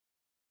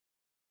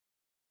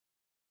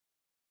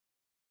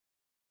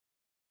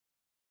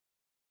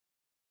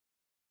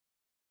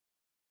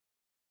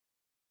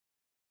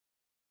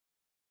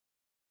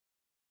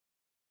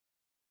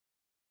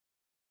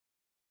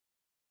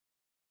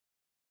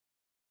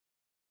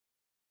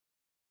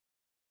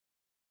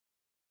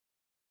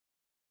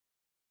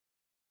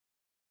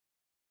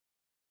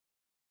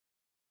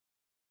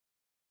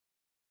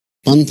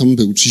Pan tam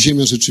był. Czy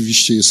Ziemia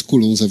rzeczywiście jest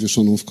kulą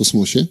zawieszoną w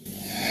kosmosie?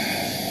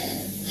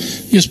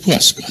 Jest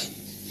płaska.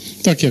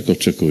 Tak jak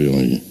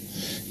oczekują i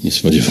nie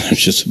spodziewałem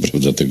się co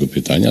prawda tego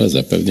pytania, ale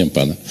zapewniam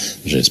pana,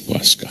 że jest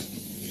płaska.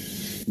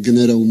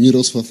 Generał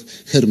Mirosław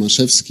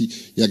Hermaszewski,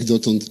 jak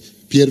dotąd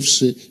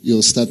pierwszy i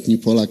ostatni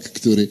Polak,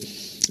 który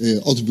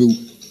odbył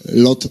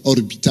lot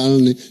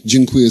orbitalny.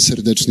 Dziękuję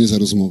serdecznie za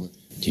rozmowę.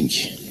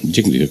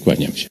 Dziękuję,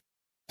 kłaniam się.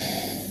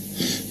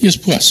 Jest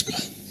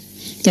płaska.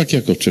 Tak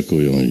jak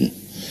oczekują i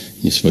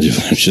nie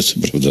spodziewałem się co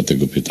prawda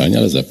tego pytania,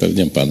 ale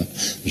zapewniam pana,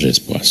 że jest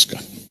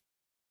płaska.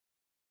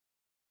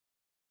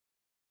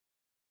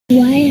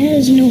 Why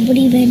has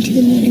nobody been to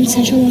the moon in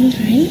such a long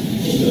time?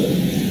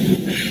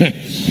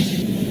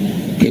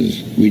 Because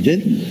we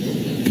didn't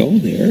go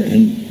there,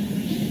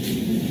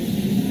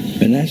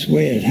 and that's the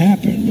way it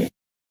happened.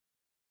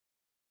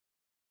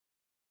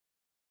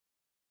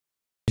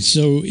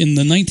 So in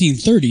the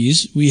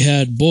 1930s, we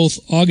had both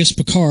Auguste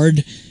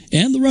Piccard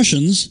and the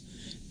Russians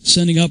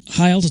sending up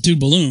high-altitude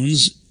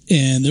balloons,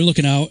 and they're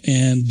looking out,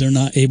 and they're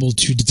not able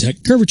to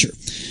detect curvature.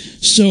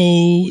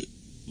 So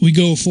we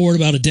go forward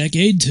about a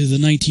decade to the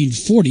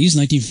 1940s,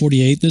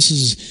 1948. This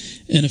is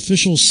an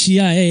official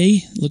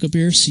CIA, look up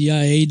here,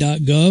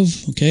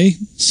 CIA.gov, okay,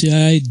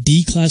 CIA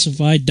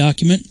declassified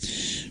document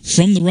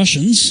from the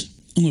Russians.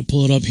 I'm going to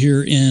pull it up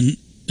here in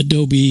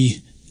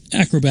Adobe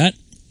Acrobat.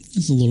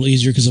 It's a little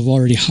easier because I've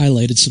already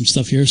highlighted some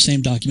stuff here,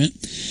 same document.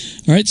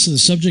 All right, so the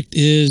subject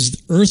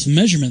is Earth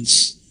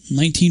measurements,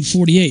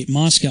 1948,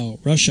 Moscow,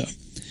 Russia.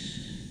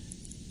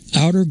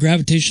 Outer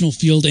gravitational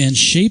field and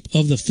shape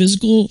of the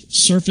physical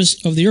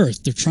surface of the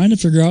Earth. They're trying to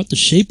figure out the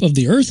shape of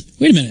the Earth?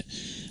 Wait a minute.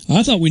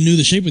 I thought we knew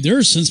the shape of the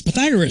Earth since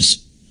Pythagoras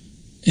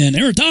and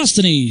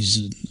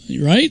Eratosthenes,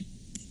 right?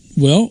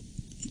 Well,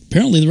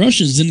 apparently the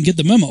Russians didn't get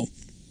the memo.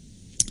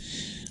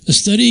 A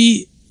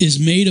study is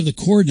made of the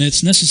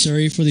coordinates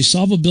necessary for the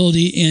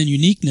solvability and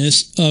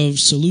uniqueness of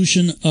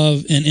solution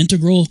of an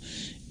integral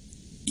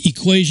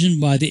equation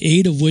by the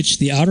aid of which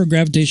the outer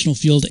gravitational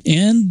field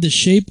and the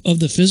shape of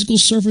the physical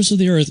surface of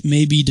the Earth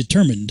may be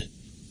determined.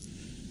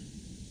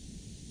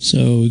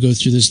 So we go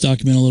through this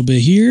document a little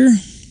bit here.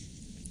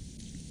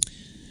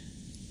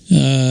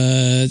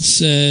 It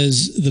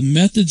says the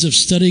methods of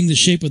studying the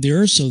shape of the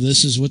Earth. So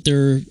this is what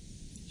their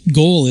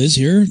goal is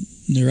here.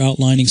 They're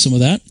outlining some of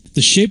that.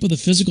 The shape of the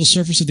physical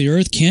surface of the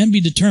Earth can be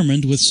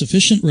determined with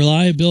sufficient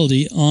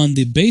reliability on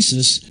the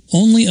basis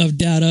only of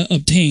data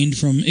obtained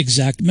from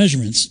exact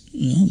measurements.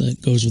 Well,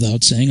 that goes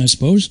without saying, I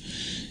suppose.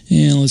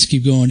 And let's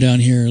keep going down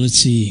here. Let's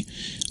see.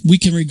 We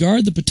can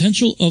regard the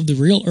potential of the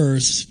real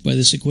Earth, by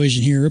this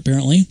equation here,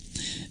 apparently,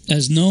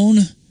 as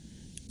known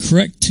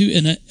correct to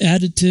an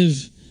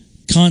additive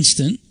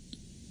constant,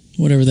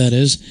 whatever that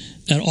is,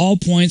 at all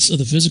points of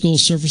the physical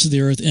surface of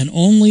the Earth and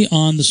only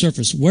on the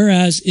surface,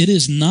 whereas it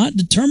is not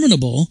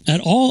determinable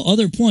at all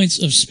other points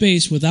of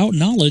space without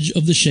knowledge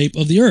of the shape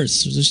of the Earth.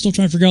 So they're still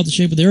trying to figure out the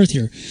shape of the Earth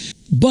here.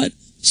 But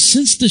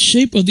since the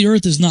shape of the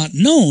Earth is not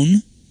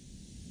known,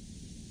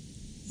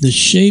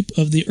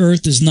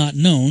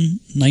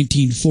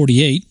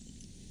 1948,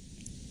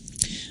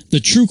 the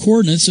true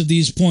coordinates of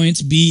these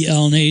points, B,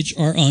 L, and H,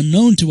 are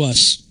unknown to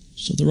us.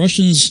 So the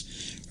Russians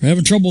are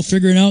having trouble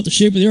figuring out the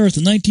shape of the Earth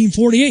in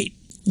 1948.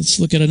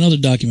 Let's look at another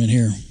document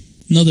here.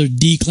 Another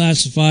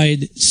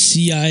declassified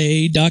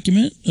CIA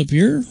document up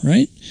here,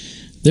 right?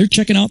 They're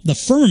checking out the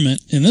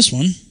firmament in this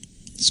one.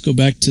 Let's go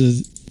back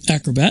to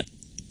Acrobat.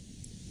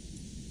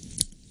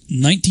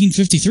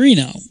 1953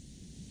 now.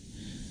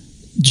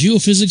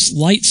 Geophysics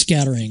light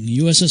scattering,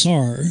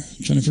 USSR.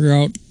 Trying to figure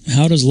out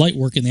how does light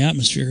work in the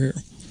atmosphere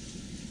here.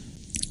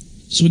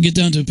 So we get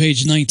down to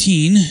page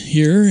 19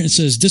 here. It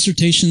says,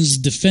 dissertations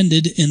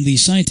defended in the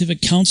Scientific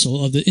Council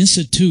of the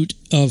Institute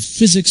of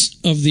Physics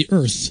of the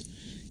Earth,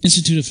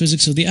 Institute of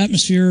Physics of the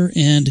Atmosphere,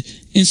 and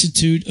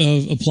Institute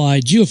of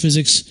Applied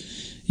Geophysics,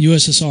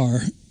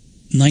 USSR,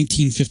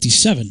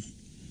 1957.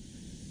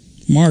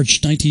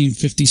 March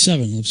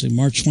 1957. Looks like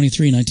March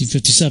 23,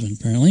 1957,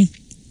 apparently.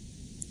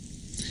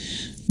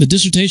 The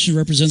dissertation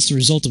represents the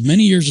result of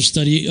many years of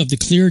study of the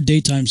clear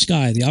daytime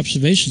sky. The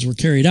observations were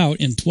carried out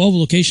in 12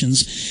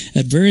 locations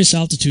at various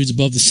altitudes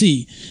above the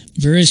sea,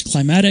 various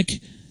climatic,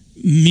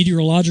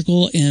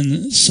 meteorological,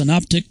 and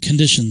synoptic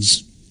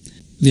conditions.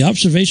 The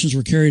observations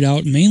were carried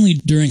out mainly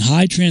during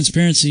high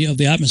transparency of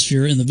the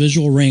atmosphere in the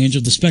visual range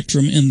of the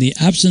spectrum in the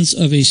absence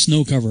of a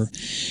snow cover.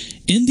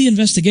 In the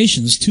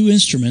investigations, 2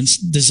 instruments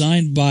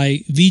designed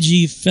by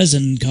V.G.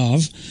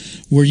 Fezenkov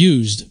were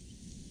used.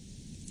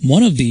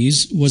 One of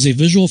these was a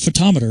visual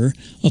photometer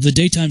of the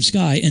daytime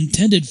sky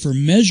intended for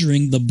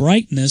measuring the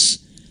brightness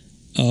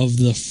of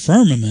the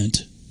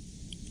firmament.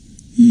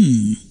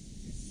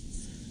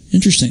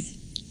 Interesting.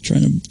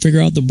 Trying to figure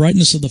out the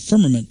brightness of the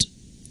firmament.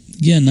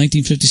 Again,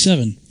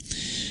 1957.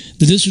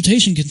 The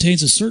dissertation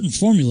contains a certain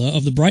formula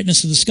of the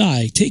brightness of the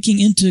sky, taking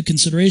into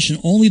consideration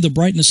only the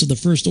brightness of the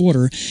first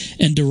order,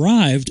 and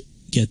derived,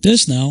 get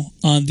this now,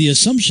 on the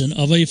assumption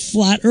of a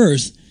flat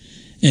Earth,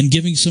 and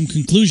giving some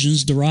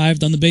conclusions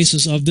derived on the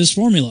basis of this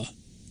formula.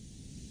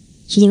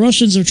 So the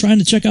Russians are trying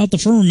to check out the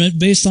firmament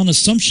based on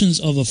assumptions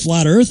of a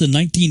flat Earth in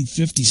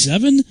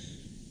 1957?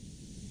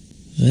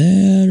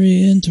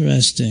 Very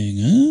interesting,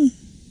 huh?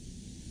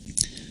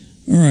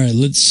 All right,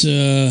 let's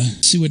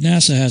see what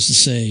NASA has to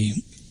say.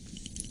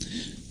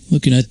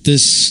 Looking at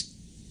this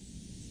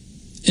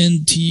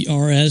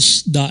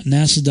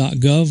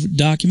ntrs.nasa.gov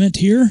document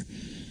here,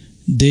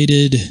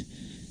 dated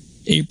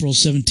April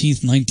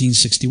 17th,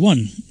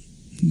 1961.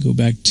 Go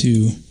back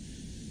to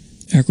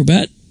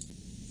Acrobat.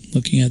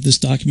 Looking at this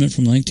document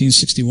from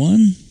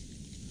 1961.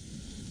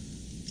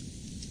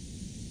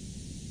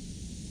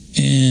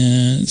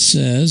 And it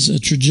says, a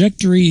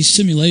trajectory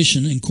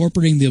simulation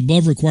incorporating the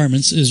above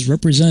requirements is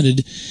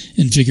represented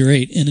in Figure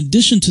 8. In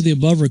addition to the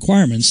above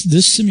requirements,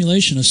 this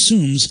simulation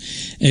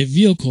assumes a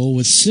vehicle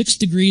with 6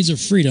 degrees of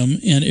freedom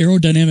and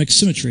aerodynamic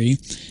symmetry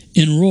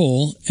in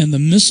roll, and the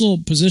missile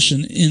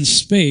position in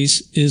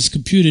space is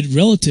computed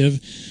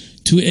relative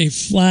to a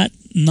flat,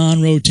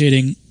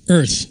 non-rotating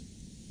Earth.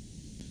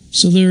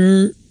 So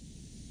they're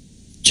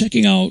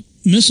checking out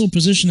missile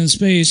position in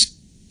space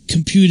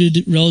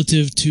computed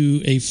relative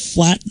to a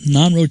flat,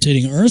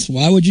 non-rotating Earth.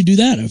 Why would you do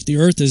that? If the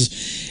Earth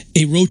is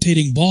a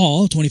rotating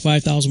ball,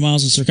 25,000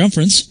 miles in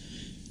circumference,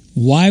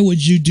 why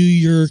would you do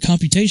your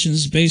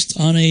computations based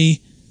on a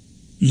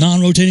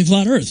non-rotating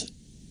flat Earth?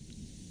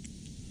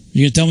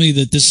 You're going to tell me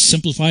that this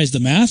simplifies the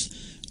math?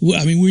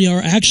 I mean, we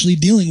are actually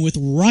dealing with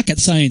rocket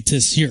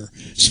scientists here,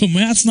 so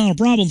math's not a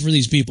problem for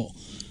these people.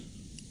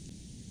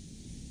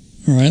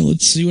 All right,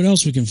 let's see what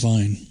else we can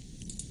find.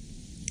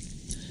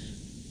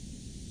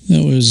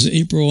 That was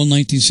April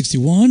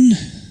 1961.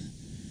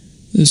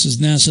 This is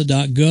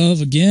nasa.gov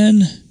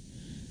again,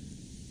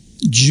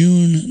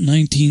 June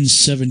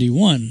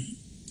 1971.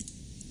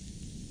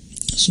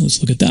 So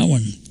let's look at that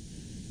one.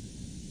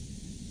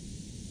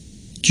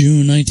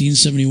 June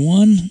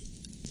 1971,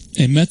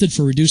 a method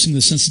for reducing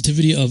the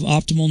sensitivity of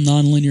optimal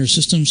nonlinear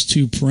systems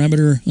to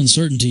parameter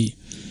uncertainty.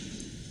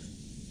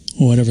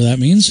 Whatever that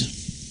means.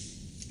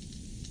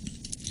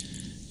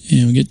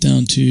 And we get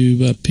down to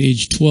about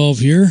page 12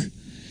 here.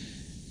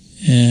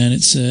 And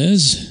it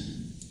says,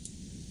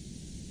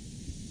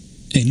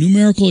 a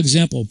numerical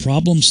example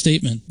problem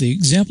statement. The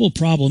example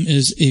problem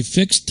is a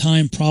fixed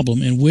time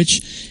problem in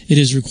which it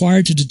is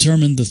required to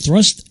determine the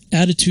thrust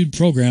attitude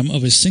program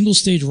of a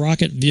single-stage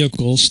rocket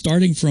vehicle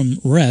starting from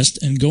rest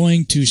and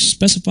going to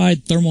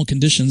specified thermal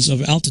conditions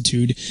of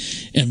altitude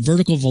and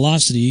vertical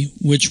velocity,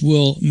 which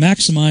will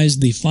maximize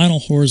the final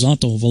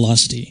horizontal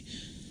velocity.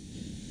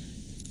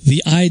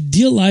 The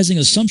idealizing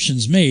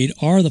assumptions made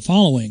are the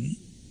following.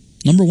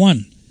 Number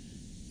 1,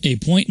 a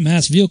point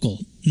mass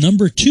vehicle.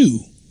 Number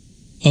 2,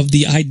 of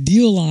the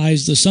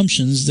idealized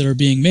assumptions that are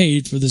being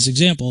made for this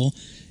example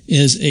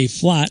is a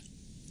flat,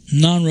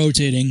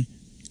 non-rotating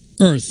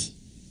Earth.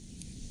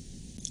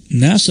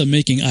 NASA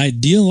making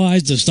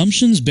idealized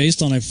assumptions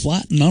based on a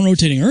flat,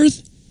 non-rotating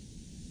Earth?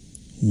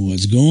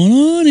 What's going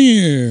on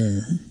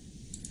here?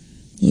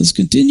 Let's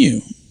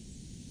continue.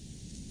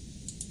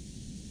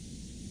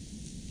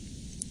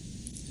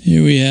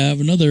 Here we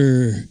have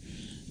another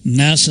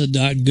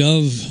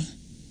NASA.gov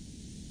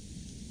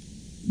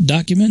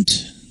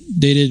document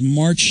dated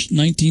March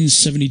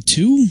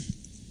 1972.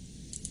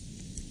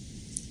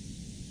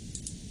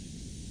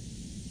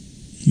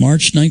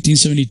 March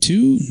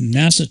 1972,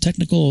 NASA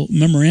Technical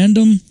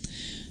Memorandum,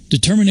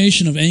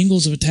 determination of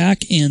angles of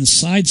attack and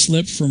side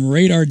slip from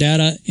radar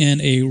data and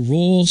a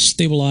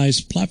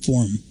roll-stabilized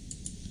platform.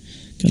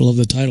 Gotta love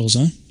the titles,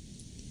 huh?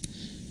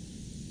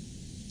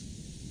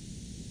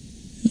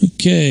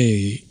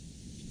 Okay,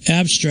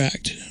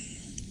 abstract.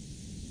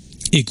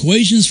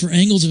 Equations for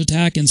angles of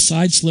attack and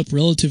side slip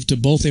relative to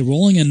both a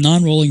rolling and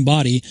non-rolling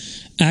body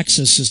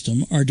access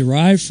system are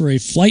derived for a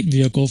flight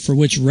vehicle for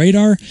which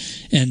radar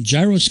and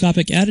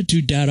gyroscopic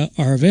attitude data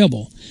are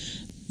available.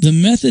 The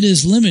method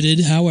is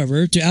limited,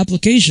 however, to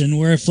application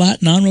where a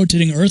flat,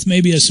 non-rotating Earth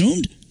may be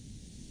assumed.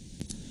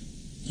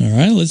 All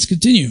right, let's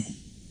continue.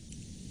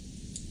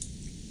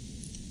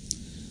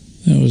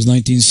 That was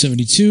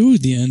 1972,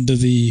 the end of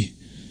the,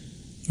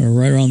 or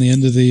right around the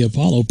end of the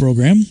Apollo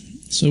program.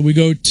 So we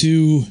go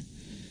to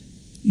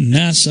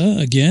NASA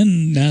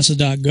again,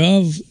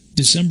 nasa.gov,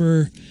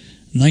 December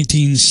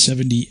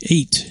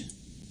 1978.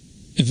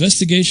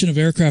 Investigation of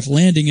aircraft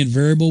landing in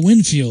variable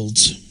wind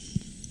fields.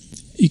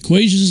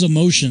 Equations of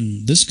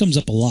motion. This comes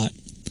up a lot.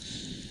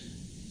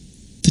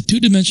 The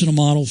two-dimensional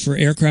model for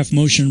aircraft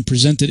motion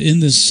presented in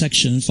this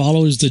section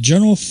follows the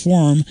general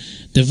form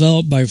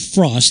developed by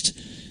Frost.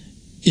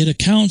 It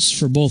accounts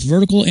for both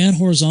vertical and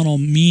horizontal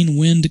mean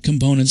wind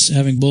components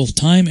having both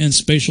time and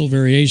spatial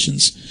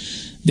variations.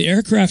 The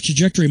aircraft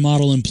trajectory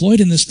model employed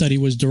in this study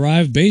was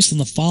derived based on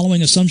the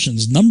following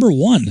assumptions. Number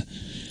 1,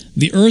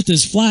 the Earth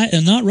is flat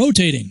and not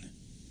rotating.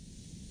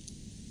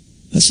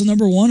 That's the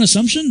number 1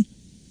 assumption?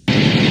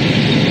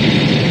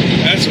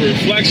 That's a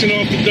reflection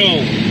off the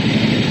dome.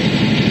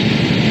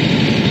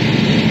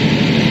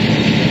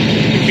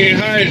 You can't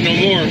hide it no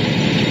more.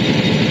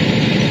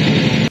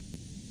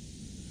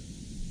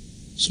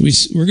 So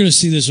we're going to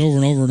see this over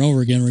and over and over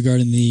again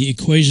regarding the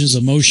equations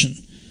of motion.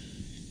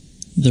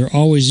 they're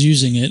always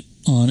using it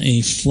on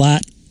a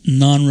flat,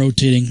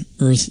 non-rotating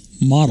Earth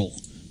model.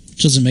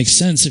 Which doesn't make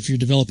sense if you're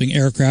developing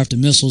aircraft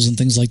and missiles and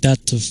things like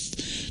that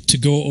to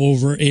go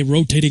over a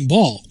rotating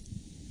ball.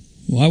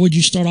 Why would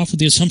you start off with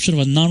the assumption of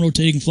a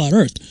non-rotating flat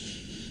Earth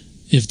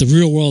if the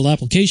real-world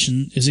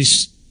application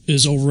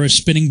is over a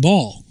spinning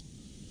ball?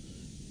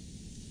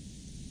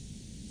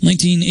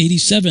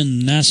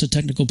 1987 NASA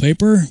technical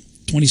paper,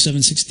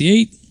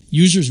 2768,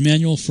 User's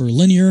Manual for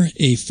Linear,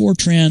 a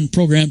Fortran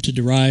program to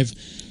derive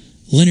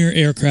linear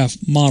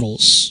aircraft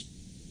models.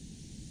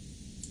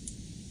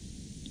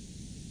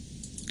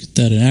 Get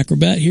that in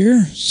Acrobat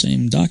here,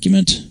 same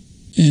document.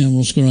 And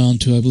we'll scroll down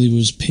to, I believe it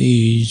was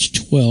page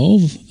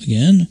 12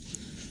 again.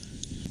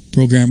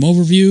 Program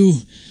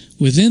overview.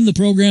 Within the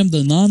program,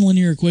 the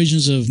nonlinear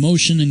equations of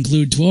motion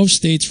include 12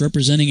 states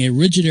representing a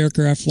rigid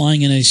aircraft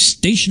flying in a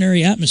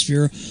stationary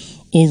atmosphere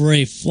over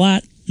a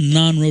flat,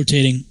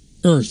 non-rotating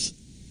Earth.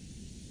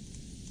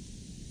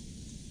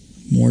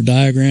 More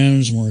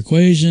diagrams, more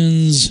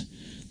equations.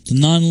 The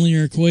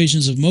nonlinear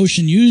equations of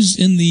motion used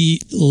in the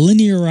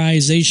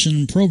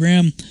linearization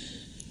program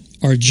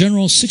are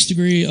general 6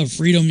 degree of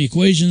freedom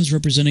equations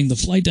representing the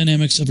flight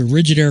dynamics of a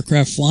rigid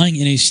aircraft flying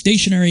in a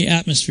stationary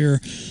atmosphere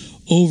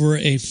over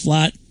a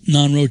flat,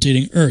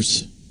 non-rotating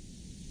Earth.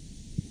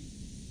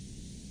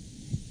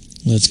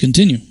 Let's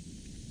continue.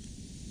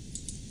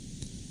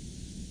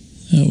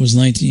 That was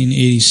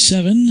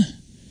 1987.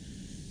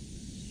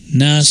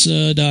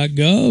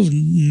 NASA.gov,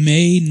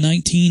 May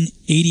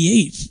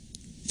 1988.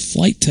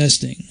 Flight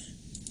testing.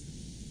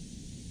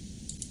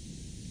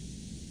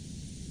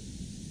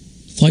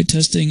 Flight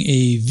testing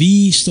a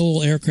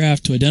V-STOL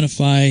aircraft to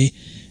identify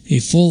a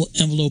full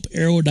envelope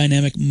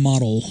aerodynamic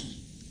model.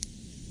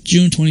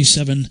 June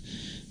 27,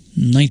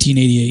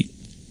 1988.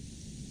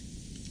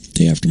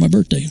 Day after my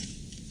birthday.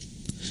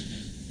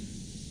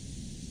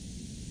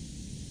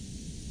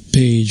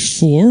 Page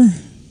 4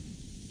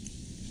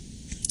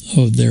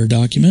 of their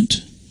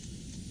document.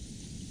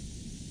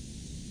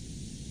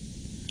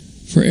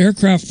 For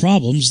aircraft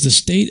problems, the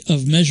state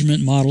of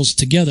measurement models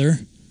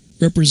together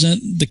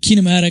represent the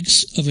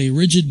kinematics of a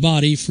rigid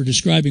body for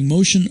describing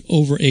motion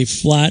over a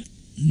flat,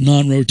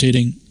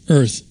 non-rotating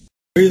Earth.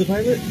 Are you the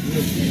pilot?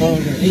 Oh,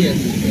 okay. Yes.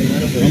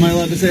 Am I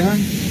allowed to say hi?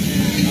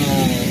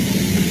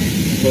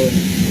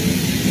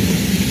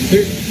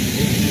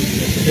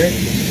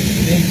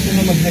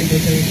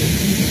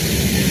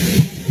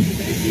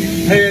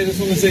 Hey, I just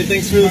want to say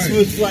thanks for the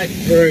smooth flight.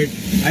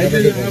 I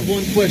did have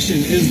one question.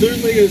 Is there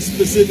like a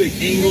specific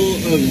angle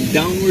of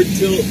downward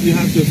tilt you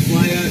have to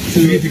fly at?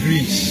 3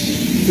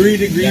 degrees. 3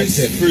 degrees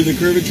for the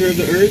curvature of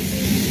the Earth?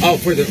 Oh,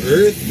 for the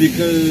Earth?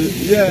 Because,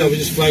 yeah. No, we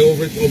just fly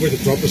over the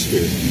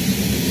troposphere.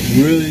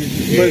 Really?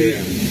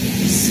 Yeah.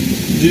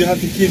 Do you have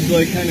to keep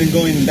like kind of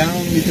going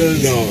down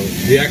because? No,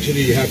 we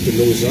actually have to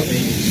nose up.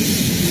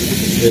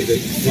 It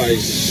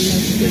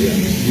flies.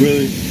 Yeah.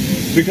 Really?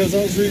 Because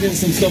I was reading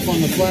some stuff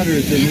on the flat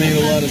Earth that made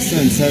a lot of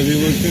sense. Have you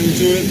looked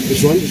into it?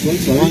 Which one?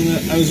 Sorry?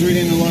 I was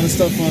reading a lot of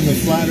stuff on the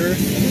flat Earth.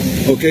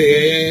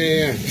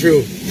 Okay, yeah.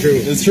 True.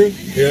 It's true?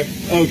 Yeah.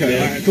 Okay,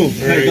 yeah. all right, cool. All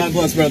hey, right. God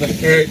bless, brother. All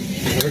right,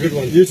 have a good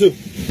one. You too.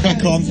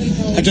 Crack on.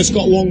 I just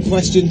got one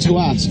question to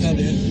ask.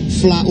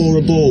 Flat or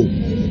a ball?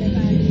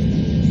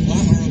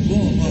 Flat or a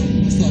ball?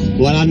 What's that?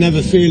 Well, I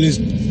never feel as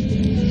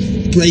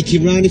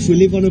breaking round. If we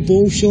live on a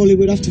ball, surely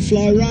we'd have to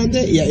fly around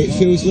it. Yeah, it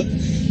feels like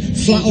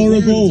flat or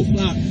a ball.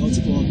 Flat. Not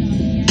a ball.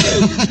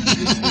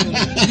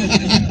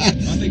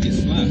 I think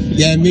it's flat.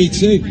 Yeah, me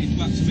too. Pretty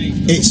flat to me.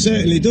 It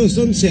certainly does,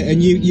 doesn't it?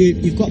 And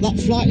you've got that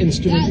flight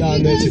instrument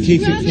down there to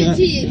keep it flat.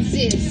 Gravity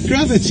exists.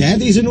 Gravity?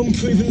 There's an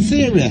unproven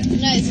theory. No,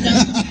 it's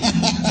not.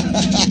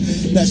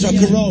 Let's rock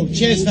and roll.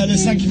 Cheers,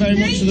 fellas. Thank you very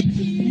much for the...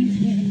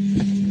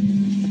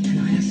 Can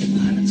I ask the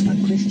pilots one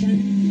question?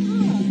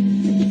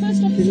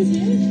 First officer's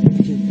here.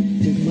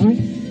 Do you mind?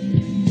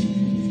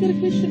 He's got a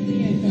question for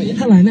you. Oh, yeah.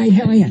 Hello, mate.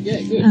 How are you?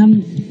 Yeah, good.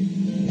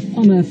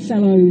 I'm a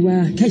fellow,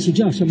 Casey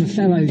Josh, I'm a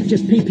fellow,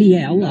 just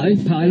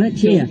PPL, pilot,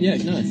 Cool. yeah. Yeah,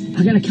 nice.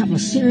 I've got a couple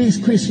of serious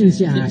questions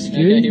to ask you.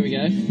 Okay, here we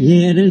go.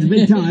 Yeah, there's a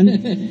big time.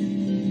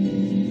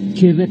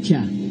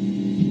 Curvature.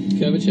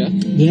 Curvature?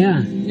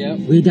 Yeah. Yep.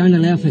 We don't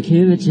allow for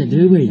curvature,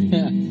 do we?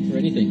 For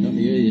anything, not for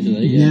you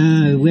usually. Yeah.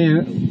 No,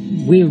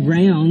 we're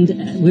round,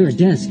 we're a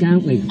disc,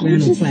 aren't we?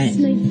 Round and flat.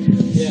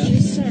 Yeah.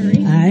 Sorry.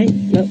 Hey,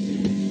 look,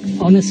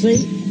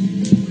 honestly,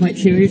 quite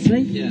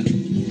seriously, Yeah.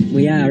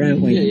 we are, aren't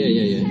we?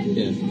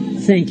 Yeah.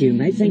 Thank you,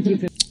 mate. Thank you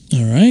for...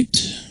 All right.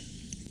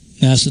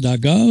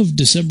 NASA.gov,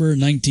 December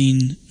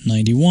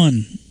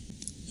 1991.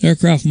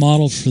 Aircraft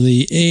model for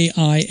the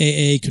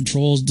AIAA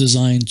Controls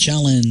Design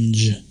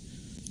Challenge.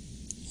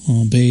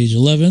 On page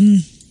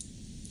 11.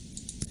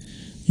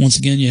 Once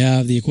again, you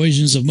have the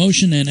equations of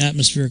motion and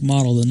atmospheric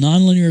model. The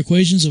nonlinear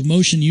equations of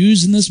motion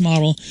used in this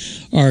model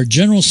are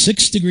general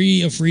 6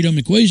 degree of freedom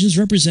equations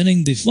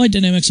representing the flight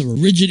dynamics of a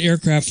rigid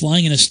aircraft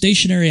flying in a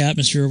stationary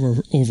atmosphere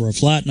over a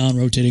flat,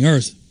 non-rotating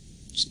Earth.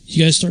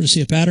 You guys start to see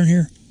a pattern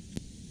here?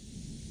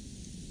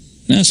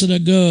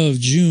 NASA.gov,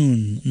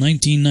 June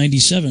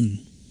 1997.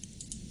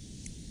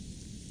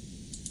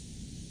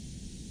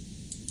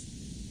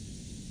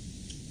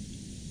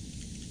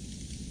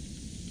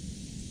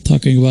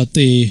 talking about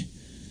the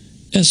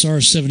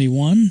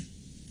SR-71.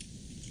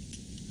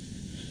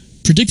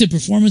 Predicted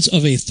performance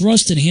of a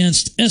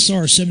thrust-enhanced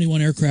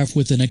SR-71 aircraft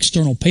with an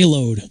external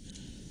payload.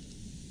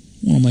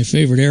 One of my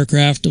favorite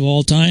aircraft of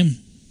all time.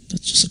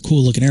 That's just a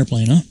cool-looking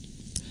airplane, huh?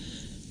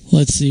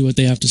 Let's see what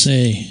they have to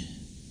say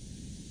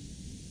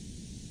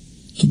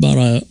about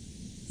a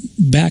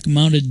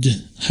back-mounted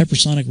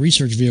hypersonic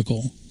research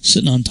vehicle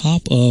sitting on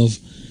top of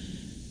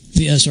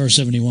the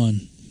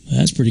SR-71.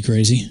 That's pretty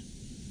crazy.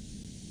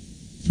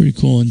 Pretty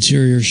cool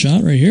interior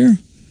shot right here.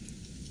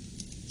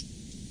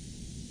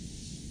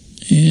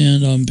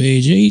 And on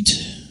page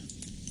 8,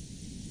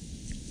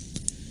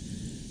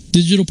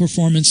 digital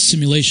performance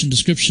simulation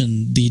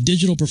description. The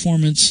digital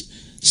performance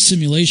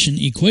simulation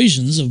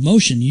equations of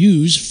motion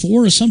use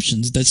 4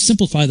 assumptions that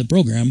simplify the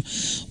program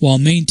while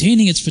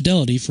maintaining its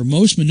fidelity for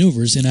most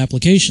maneuvers and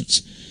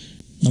applications.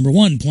 Number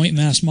 1, point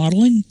mass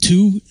modeling.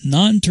 2,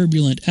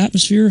 non-turbulent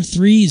atmosphere.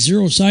 3,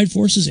 zero side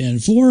forces.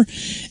 And 4,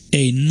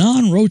 a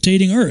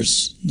non-rotating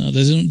Earth. Now,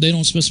 they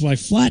don't specify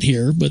flat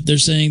here, but they're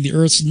saying the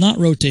Earth's not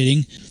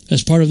rotating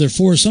as part of their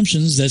 4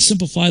 assumptions that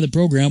simplify the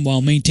program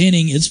while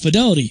maintaining its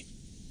fidelity.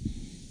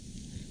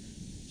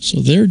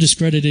 So they're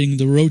discrediting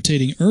the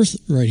rotating Earth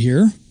right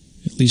here.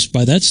 At least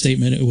by that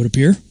statement, it would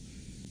appear.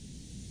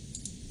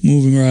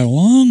 Moving right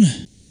along.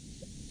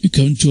 We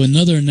come to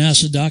another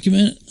NASA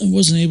document. I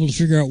wasn't able to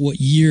figure out what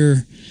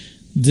year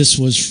this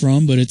was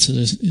from, but it's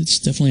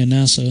definitely a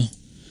NASA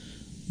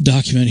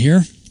document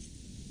here.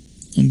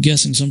 I'm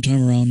guessing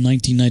sometime around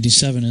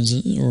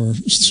 1997, or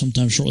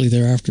sometime shortly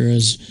thereafter,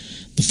 as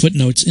the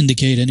footnotes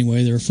indicate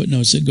anyway. There are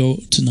footnotes that go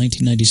to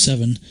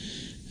 1997.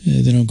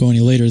 They don't go any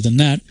later than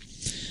that.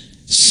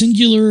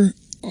 Singular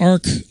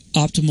arc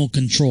optimal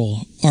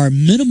control. Our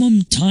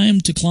minimum time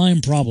to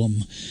climb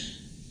problem.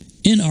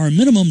 In our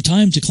minimum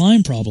time to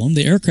climb problem,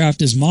 the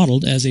aircraft is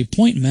modeled as a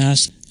point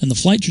mass and the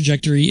flight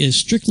trajectory is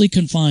strictly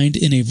confined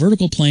in a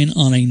vertical plane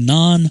on a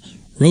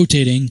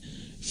non-rotating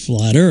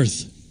flat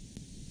Earth.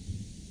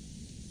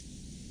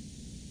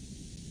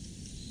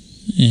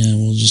 And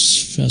we'll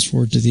just fast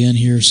forward to the end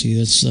here. See,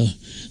 that's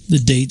the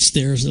dates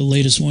there. The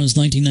latest one is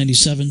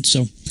 1997,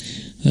 so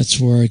that's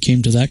where I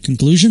came to that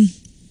conclusion.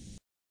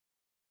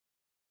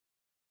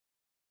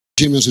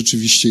 Ziemia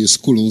rzeczywiście jest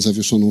kulą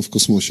zawieszoną w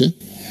kosmosie?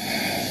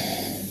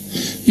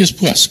 Jest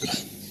płaska.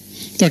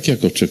 Tak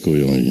jak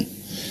oczekują i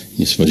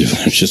nie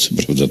spodziewałem się co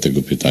prawda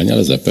tego pytania,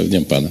 ale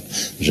zapewniam pana,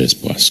 że jest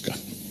płaska.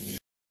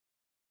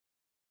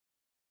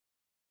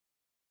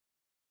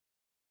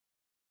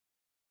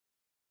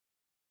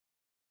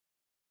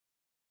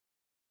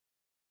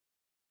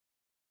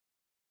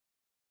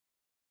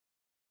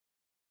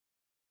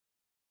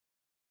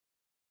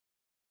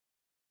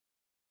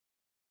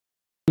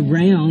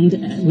 Round,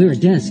 we're a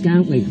disc,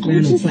 aren't we?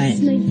 Round and flat.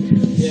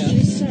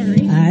 Yeah.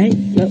 Sorry. Aye,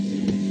 look,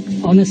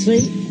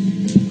 honestly,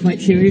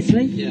 quite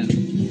seriously, Yeah.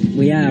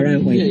 we are,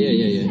 aren't we?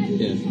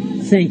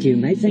 Yeah. Thank you,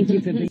 mate. Thank you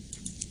for being...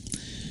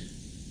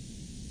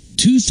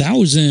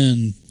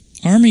 2000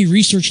 Army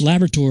Research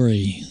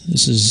Laboratory.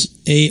 This is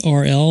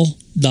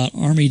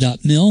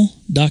arl.army.mil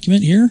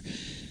document here.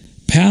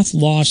 Path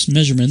loss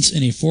measurements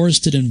in a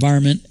forested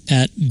environment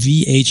at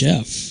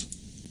VHF.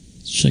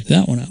 Let's check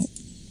that one out.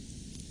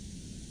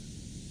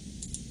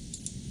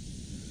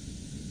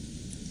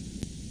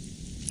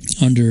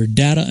 Under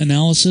data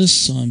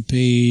analysis on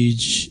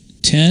page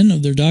 10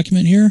 of their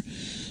document here,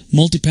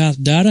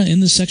 multipath data. In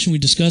this section, we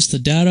discuss the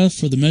data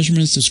for the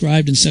measurements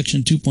described in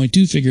section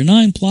 2.2, figure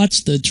 9, plots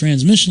the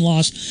transmission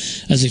loss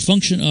as a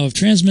function of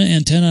transmit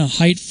antenna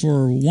height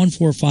for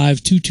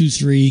 145,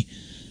 223,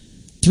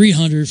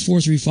 300,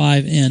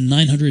 435, and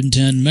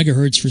 910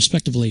 megahertz,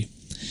 respectively.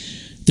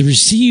 The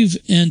receive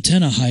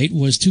antenna height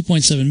was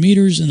 2.7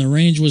 meters, and the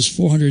range was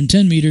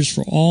 410 meters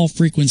for all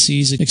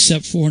frequencies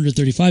except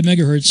 435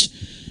 megahertz,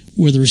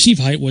 where the receive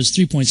height was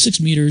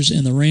 3.6 meters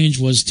and the range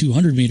was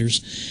 200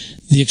 meters.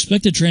 The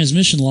expected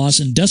transmission loss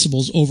in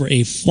decibels over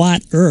a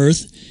flat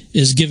Earth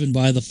is given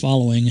by the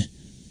following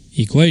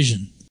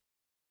equation.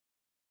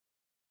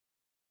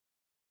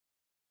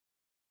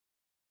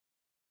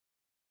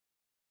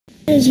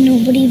 Has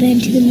nobody been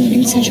to the moon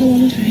in such a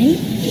long time?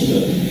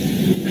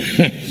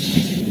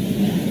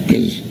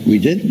 Because we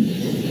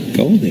didn't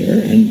go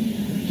there, and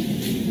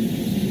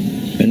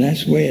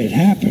that's the way it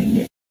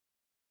happened.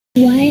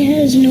 Why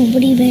has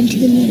nobody been to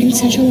the moon in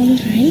such a long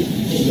time?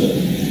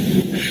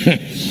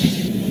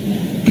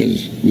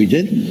 Because we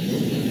didn't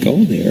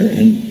go there,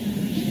 and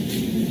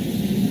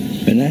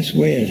that's the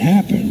way it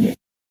happened.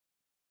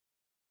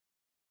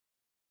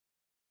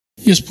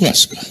 Jest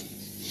płaska.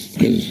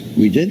 Because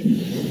we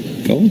didn't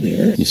go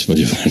there. Nie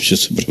spodziewałem się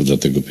co prawda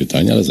tego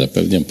pytania, ale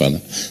zapewniam pana,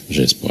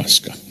 że jest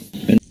płaska.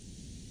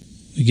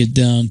 We get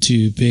down to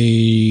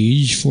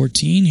page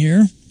 14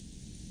 here.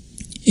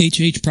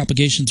 HH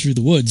propagation through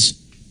the woods.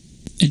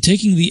 In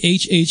taking the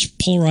HH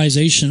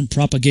polarization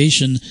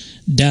propagation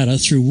data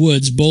through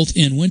woods both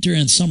in winter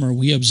and summer,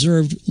 we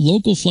observed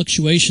local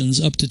fluctuations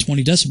up to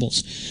 20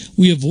 decibels.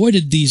 We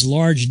avoided these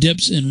large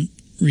dips in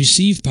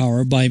receive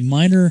power by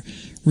minor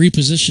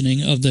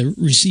repositioning of the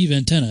receive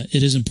antenna.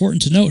 It is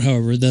important to note,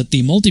 however, that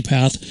the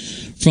multipath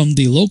from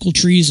the local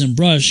trees and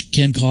brush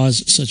can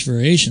cause such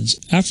variations.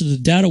 After the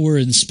data were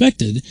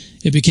inspected,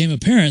 it became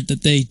apparent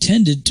that they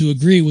tended to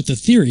agree with the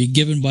theory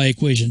given by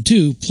equation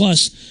 2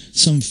 plus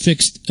some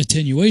fixed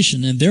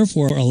attenuation, and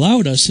therefore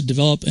allowed us to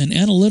develop an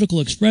analytical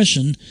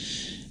expression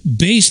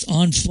based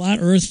on flat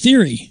earth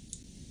theory.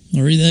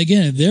 I'll read that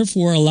again.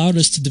 Therefore allowed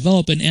us to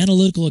develop an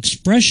analytical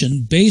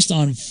expression based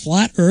on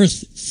flat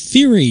earth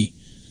theory.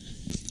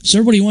 So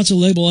everybody who wants to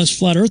label us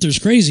flat earthers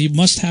crazy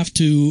must have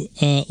to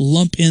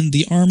lump in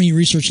the Army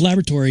Research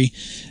Laboratory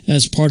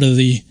as part of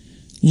the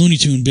Looney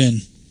Tune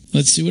bin.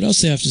 Let's see what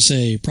else they have to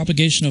say.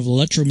 Propagation of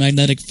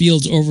electromagnetic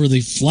fields over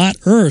the flat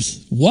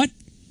earth. What?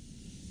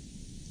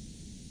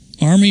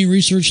 Army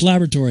Research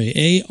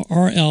Laboratory,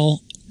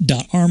 arl.army.mil,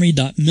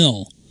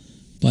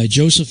 by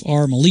Joseph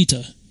R.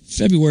 Melita,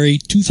 February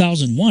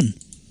 2001.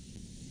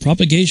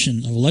 Propagation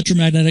of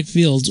electromagnetic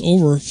fields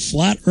over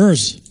flat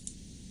earth.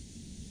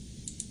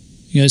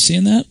 You guys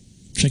seeing that?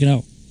 Check it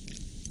out.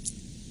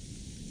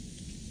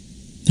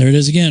 There it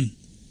is again.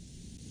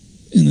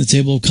 In the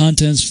table of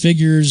contents,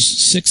 figures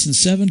 6 and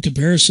 7,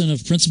 comparison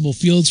of principal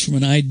fields from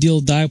an ideal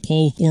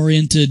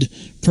dipole-oriented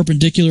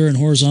perpendicular and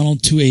horizontal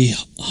to a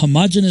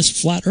homogeneous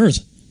flat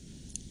earth.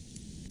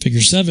 Figure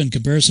 7,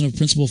 comparison of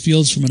principal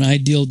fields from an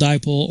ideal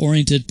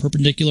dipole-oriented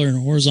perpendicular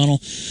and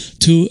horizontal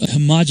to a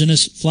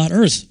homogeneous flat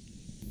earth.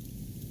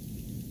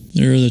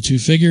 There are the two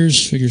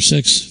figures, figure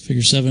 6,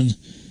 figure 7,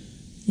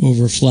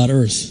 over flat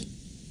earth.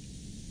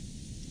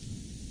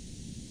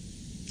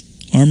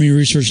 Army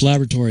Research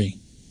Laboratory.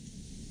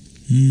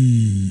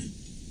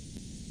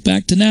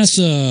 Back to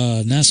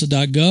NASA.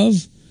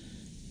 NASA.gov.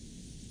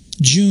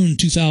 June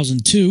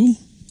 2002.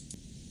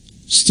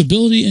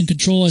 Stability and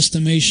control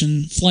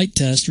estimation flight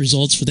test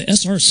results for the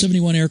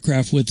SR-71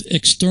 aircraft with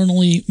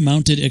externally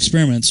mounted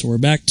experiments. So we're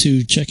back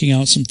to checking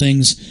out some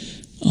things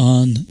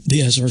on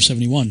the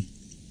SR-71.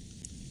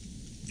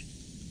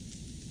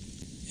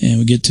 And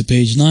we get to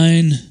page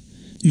 9.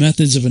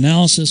 Methods of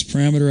analysis,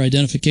 parameter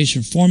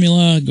identification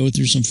formula. Go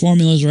through some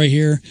formulas right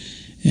here.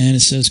 And it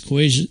says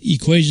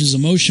equations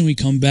of motion. We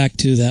come back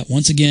to that.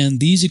 Once again,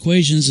 these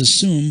equations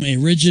assume a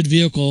rigid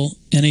vehicle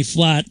and a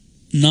flat,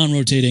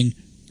 non-rotating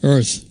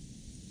Earth.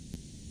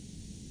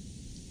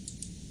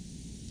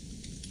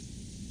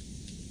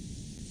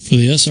 For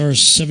the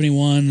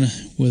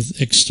SR-71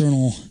 with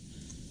external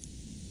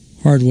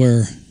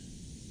hardware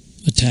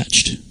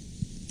attached.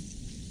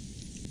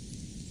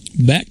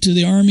 Back to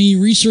the Army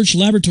Research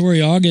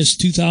Laboratory, August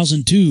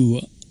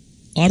 2002.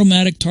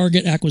 Automatic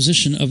target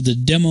acquisition of the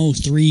Demo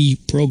 3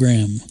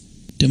 program.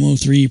 Demo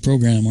 3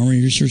 program,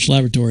 Army Research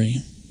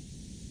Laboratory.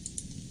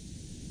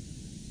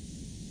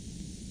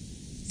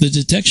 The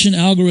detection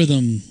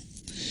algorithm.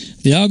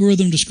 The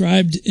algorithm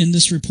described in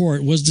this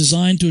report was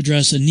designed to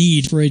address a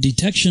need for a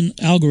detection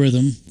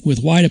algorithm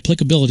with wide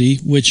applicability,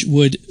 which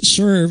would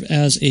serve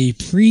as a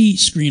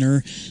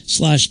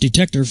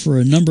pre-screener/detector for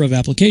a number of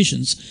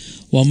applications.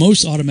 While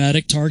most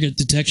automatic target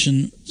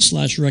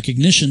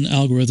detection/recognition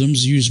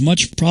algorithms use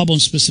much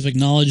problem-specific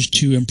knowledge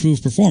to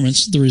improve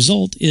performance, the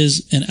result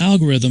is an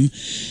algorithm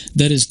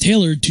that is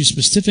tailored to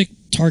specific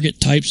target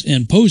types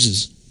and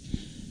poses.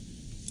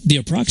 The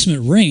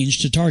approximate range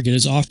to target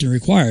is often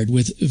required,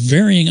 with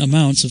varying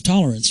amounts of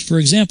tolerance. For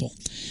example,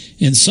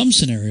 in some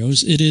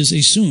scenarios, it is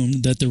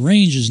assumed that the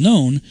range is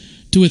known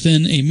to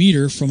within a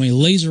meter from a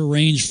laser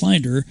range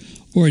finder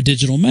or a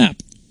digital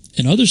map.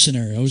 In other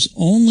scenarios,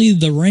 only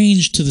the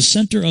range to the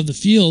center of the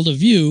field of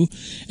view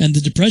and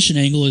the depression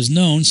angle is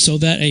known, so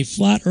that a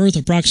flat Earth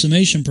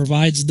approximation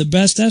provides the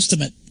best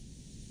estimate.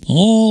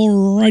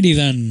 Alrighty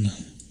then.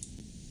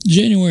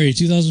 January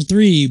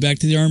 2003, back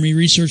to the Army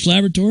Research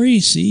Laboratory.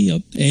 See,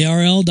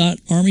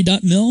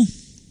 arl.army.mil.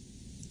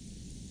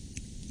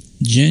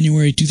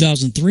 January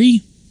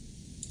 2003.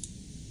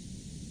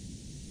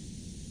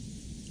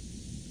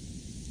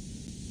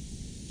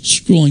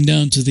 Scrolling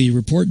down to the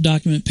report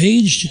document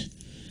page,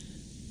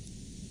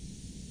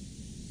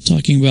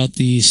 talking about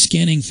the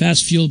scanning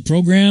fast field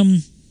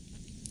program,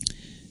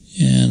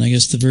 and I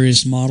guess the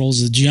various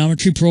models. The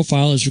geometry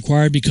profile is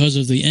required because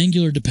of the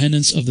angular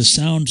dependence of the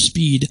sound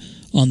speed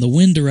on the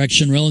wind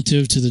direction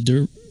relative to the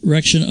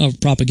direction of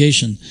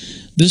propagation.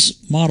 This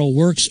model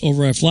works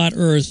over a flat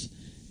Earth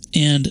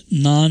and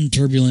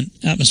non-turbulent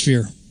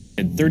atmosphere.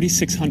 At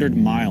 3,600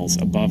 miles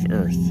above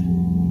Earth,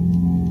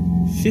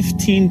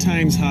 15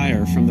 times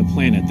higher from the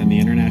planet than the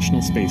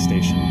International Space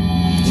Station.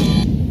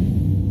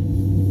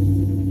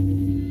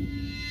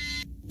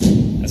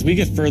 As we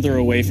get further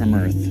away from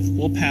Earth,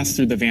 we'll pass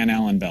through the Van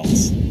Allen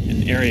belts,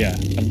 an area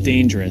of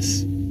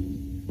dangerous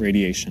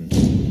radiation.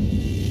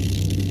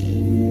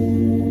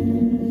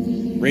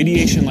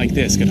 Radiation like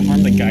this could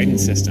harm the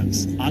guidance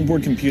systems,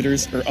 onboard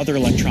computers, or other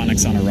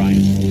electronics on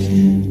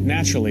Orion.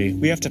 Naturally,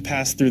 we have to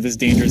pass through this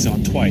danger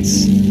zone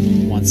twice,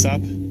 once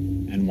up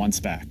and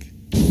once back.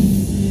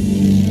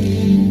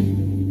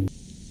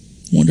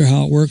 Wonder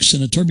how it works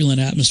in a turbulent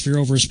atmosphere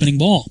over a spinning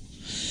ball.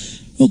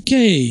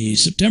 Okay,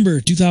 September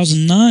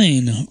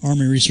 2009,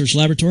 Army Research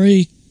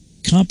Laboratory,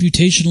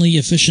 computationally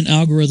efficient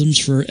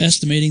algorithms for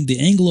estimating the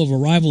angle of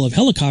arrival of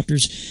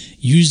helicopters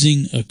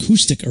using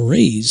acoustic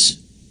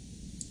arrays.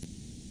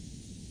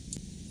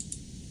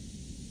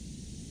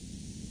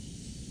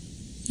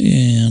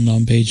 And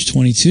on page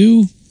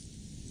 22,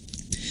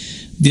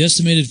 the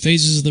estimated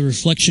phases of the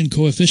reflection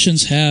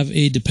coefficients have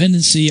a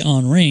dependency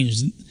on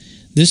range.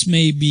 This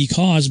may be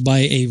caused by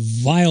a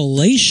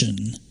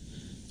violation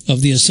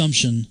of the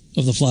assumption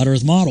of the flat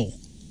Earth model.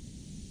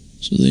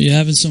 So you're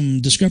having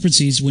some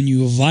discrepancies when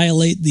you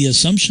violate the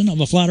assumption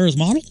of a flat Earth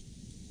model?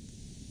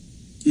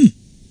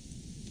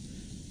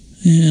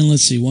 And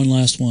let's see, one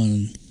last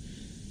one.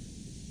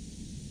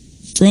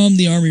 From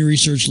the Army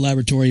Research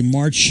Laboratory,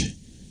 March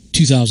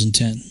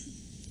 2010.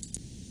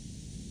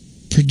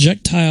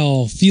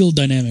 Projectile field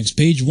dynamics,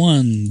 page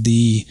 1.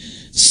 The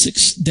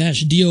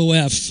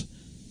 6-DOF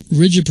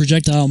rigid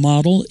projectile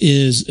model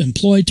is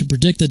employed to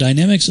predict the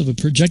dynamics of a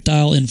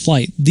projectile in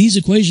flight. These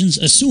equations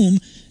assume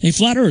a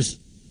flat Earth.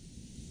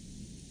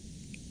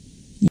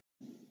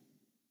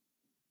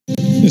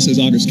 This is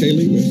August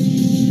Cayley with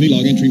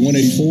vlog entry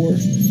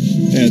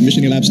 184 at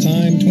Mission Elapsed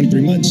Time,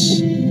 23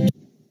 months.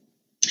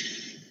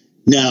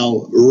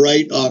 Now,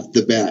 right off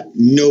the bat,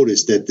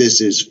 notice that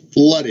this is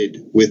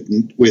flooded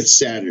with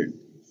Saturn.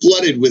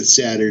 Flooded with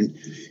Saturn.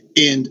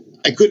 And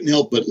I couldn't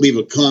help but leave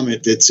a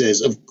comment that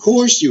says, of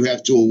course you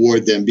have to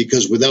award them,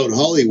 because without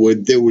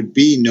Hollywood, there would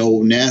be no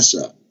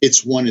NASA.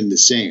 It's one and the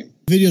same.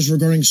 Videos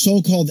regarding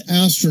so-called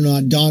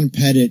astronaut Don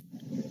Pettit,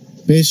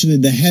 basically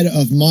the head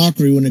of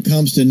mockery when it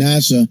comes to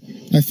NASA.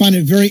 I find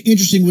it very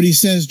interesting what he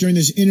says during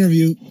this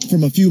interview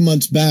from a few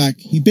months back.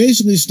 He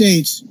basically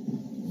states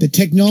the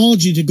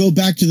technology to go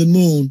back to the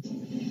moon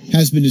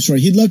has been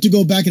destroyed. He'd love to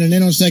go back in a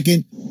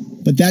nanosecond,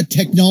 but that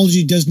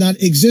technology does not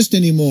exist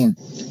anymore.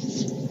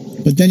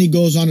 But then he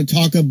goes on to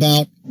talk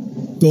about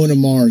going to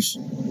Mars.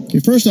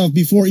 Okay, first off,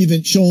 before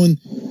even showing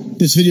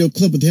this video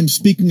clip with him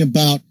speaking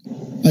about,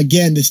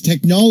 again, this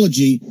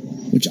technology,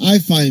 which I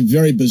find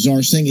very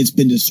bizarre, saying it's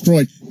been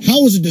destroyed.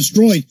 How was it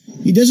destroyed?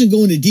 He doesn't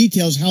go into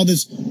details how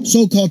this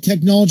so-called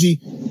technology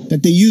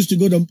that they used to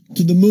go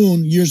to the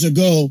moon years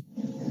ago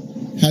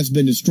has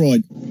been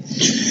destroyed.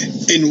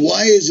 And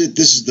why is it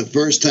this is the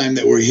first time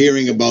that we're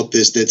hearing about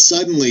this, that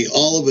suddenly,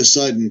 all of a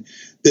sudden,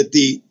 that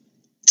the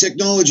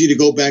technology to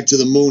go back to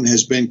the moon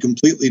has been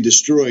completely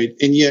destroyed,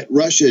 and yet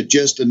Russia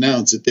just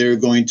announced that they're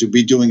going to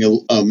be doing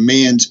a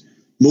manned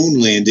moon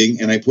landing,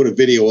 and I put a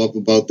video up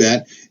about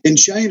that, and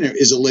China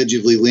is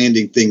allegedly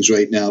landing things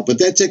right now, but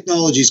that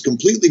technology is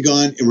completely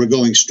gone, and we're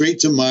going straight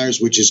to Mars,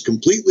 which is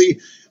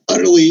completely,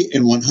 utterly,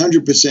 and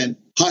 100%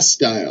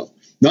 hostile,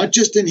 not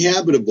just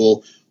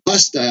inhabitable,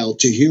 hostile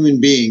to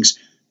human beings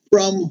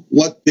from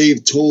what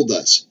they've told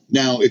us.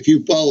 Now, if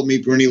you follow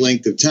me for any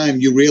length of time,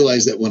 you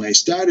realize that when I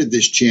started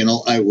this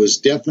channel, I was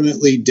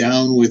definitely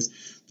down with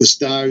the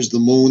stars, the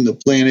moon, the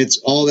planets,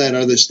 all that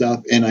other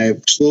stuff. And I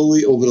have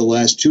slowly, over the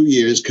last 2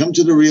 years, come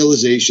to the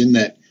realization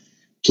that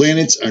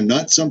planets are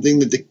not something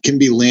that can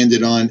be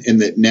landed on,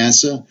 and that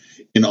NASA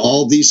and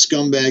all these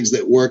scumbags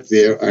that work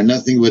there are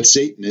nothing but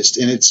Satanists.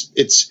 And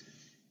it's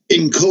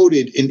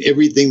encoded in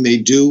everything they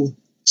do,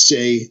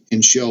 say,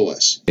 and show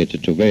us.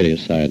 To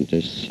various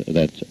scientists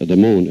that the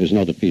moon is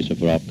not a piece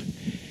of rock,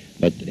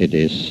 but it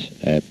is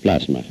a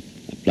plasma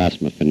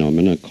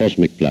phenomenon,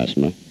 cosmic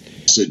plasma.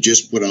 So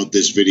just put out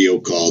this video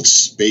called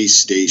Space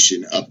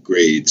Station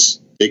Upgrades.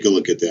 Take a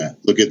look at that.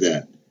 Look at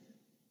that.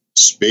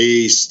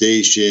 Space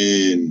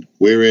Station.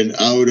 We're in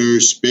outer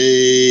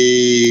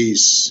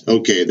space.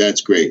 Okay,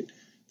 that's great.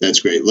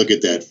 That's great. Look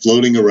at that.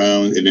 Floating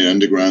around in an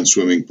underground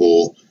swimming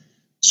pool,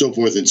 so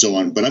forth and so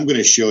on. But I'm going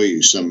to show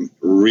you some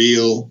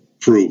real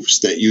proofs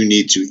that you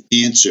need to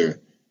answer,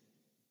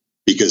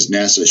 because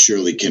NASA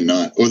surely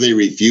cannot, or they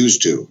refuse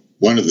to,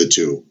 one of the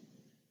two.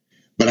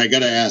 But I got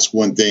to ask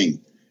one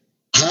thing.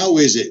 How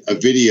is it a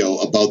video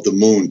about the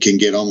moon can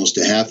get almost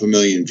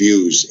 500,000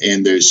 views,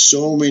 and there's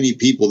so many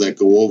people that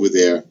go over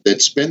there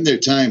that spend their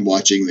time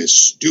watching this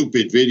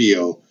stupid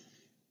video,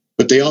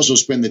 but they also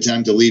spend the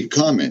time to leave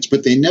comments,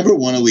 but they never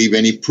want to leave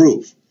any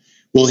proof?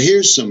 Well,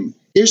 here's some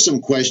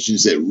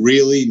questions that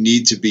really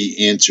need to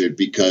be answered,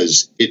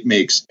 because it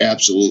makes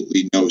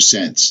absolutely no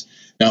sense.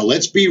 Now,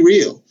 let's be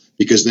real,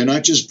 because they're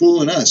not just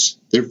fooling us.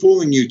 They're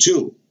fooling you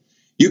too.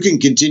 You can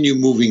continue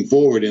moving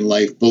forward in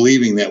life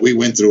believing that we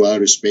went through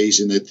outer space,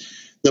 and that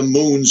the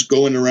moon's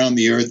going around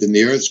the Earth and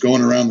the Earth's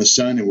going around the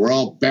sun, and we're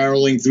all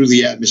barreling through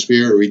the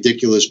atmosphere at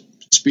ridiculous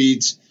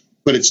speeds,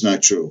 but it's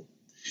not true.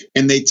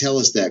 And they tell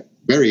us that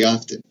very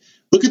often.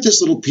 Look at this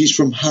little piece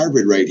from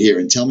Harvard right here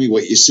and tell me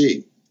what you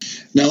see.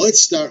 Now,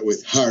 let's start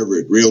with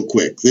Harvard real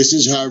quick. This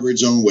is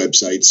Harvard's own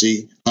website.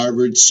 See,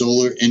 Harvard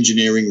Solar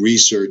Engineering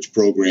Research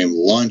Program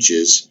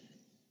launches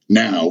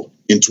now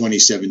in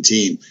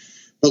 2017.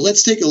 But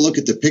let's take a look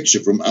at the picture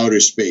from outer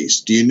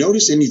space. Do you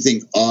notice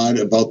anything odd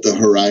about the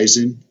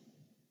horizon?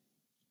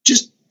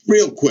 Just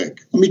real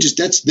quick.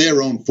 That's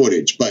their own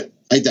footage, but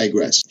I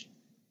digress.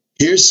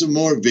 Here's some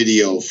more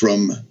video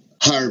from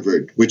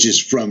Harvard, which is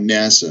from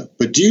NASA.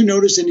 But do you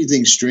notice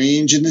anything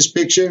strange in this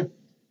picture?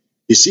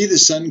 You see the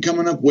sun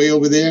coming up way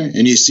over there,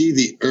 and you see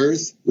the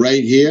Earth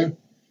right here?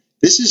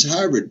 This is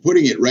Harvard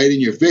putting it right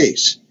in your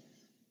face.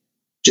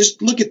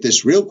 Just look at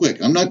this real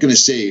quick. I'm not going to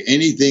say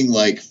anything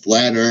like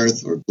flat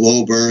Earth or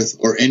globe Earth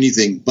or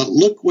anything, but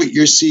look what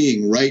you're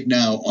seeing right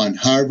now on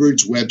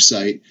Harvard's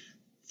website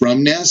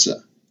from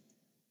NASA.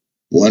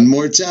 One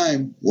more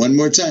time.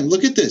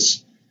 Look at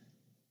this.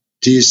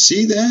 Do you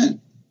see that?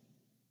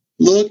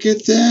 Look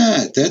at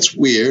that. That's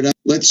weird.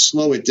 Let's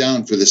slow it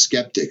down for the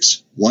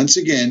skeptics. Once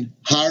again,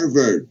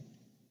 Harvard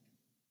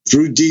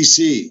through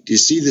DC. Do you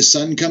see the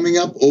sun coming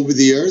up over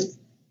the Earth?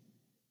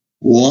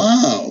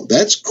 Wow,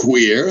 that's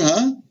queer,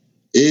 huh?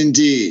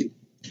 Indeed.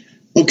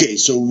 Okay,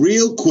 so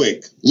real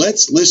quick,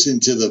 let's listen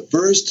to the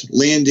first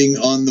landing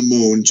on the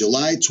moon,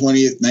 July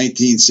 20th,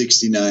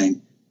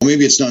 1969. Well,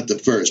 maybe it's not the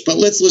first, but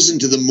let's listen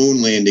to the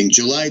moon landing,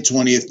 July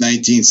 20th,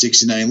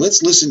 1969.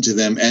 Let's listen to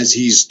them as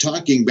he's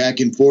talking back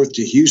and forth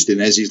to Houston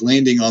as he's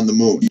landing on the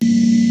moon.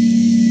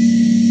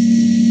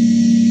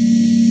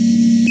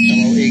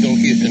 Hello, Eagle,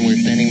 Houston, we're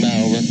standing by,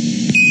 over.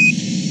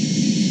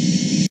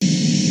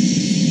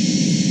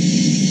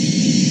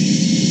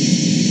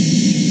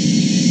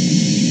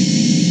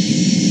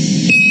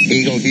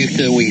 Eagle,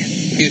 Houston, we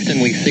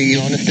see you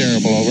on the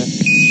steerable, over.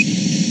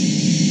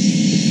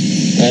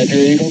 Roger,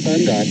 Eagle,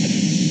 contact.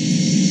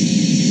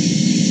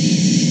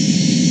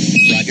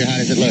 Roger, how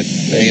does it look?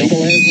 The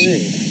Eagle has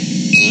wings.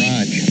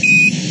 Roger.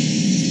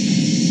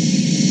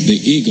 The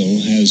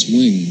Eagle has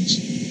wings.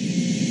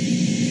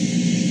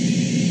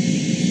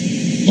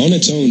 On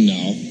its own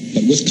now,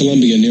 but with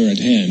Columbia near at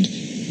hand,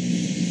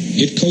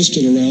 it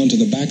coasted around to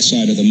the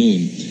backside of the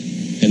moon,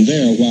 and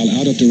there, while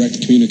out of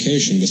direct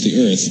communication with the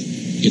Earth,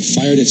 it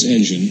fired its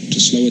engine to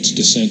slow its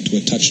descent to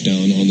a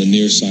touchdown on the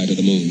near side of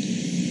the moon.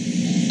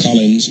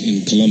 Collins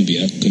in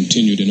Columbia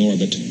continued in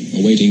orbit,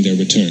 awaiting their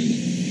return.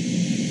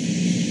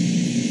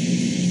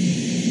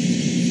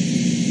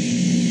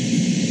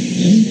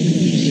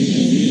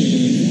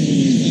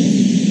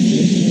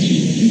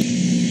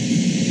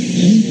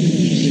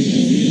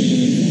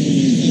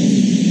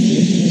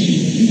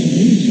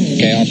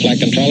 Okay, all flight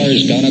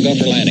controllers, gonna go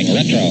for landing.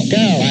 Retro. Go.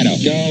 Fido.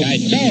 Go.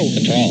 Guidance. Go.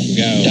 Control.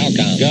 Go.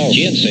 Telcom. Go.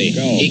 GNC.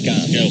 Go.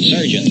 Ecom. Go.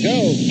 Surgeon.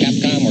 Go.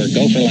 Capcom, we're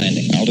go for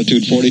landing.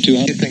 Altitude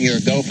 4,200. Houston, you're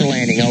go for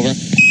landing, over.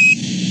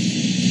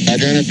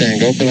 Roger,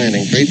 understand. Go for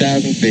landing.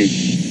 3,000 feet.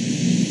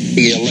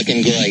 You're looking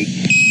great.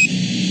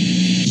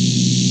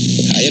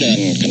 How you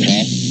doing,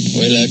 Control?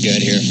 We look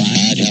good here,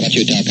 fine. How about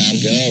you, Telcom?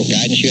 Go.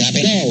 Guidance, you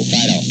happy? Go.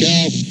 Fido.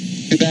 Go.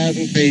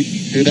 2,000 feet.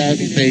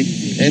 2,000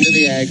 feet. Into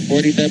the ag.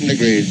 47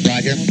 degrees.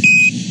 Roger.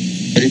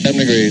 37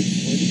 degrees.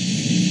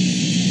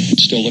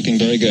 Still looking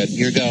very good.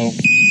 Your go.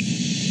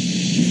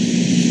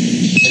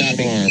 Stop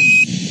alarm.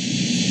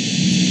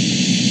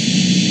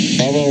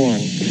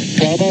 1201.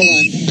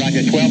 1201.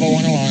 Roger,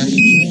 1201 alarm.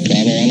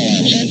 1201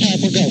 alarm. Same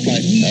type, we're go,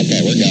 flight. Okay,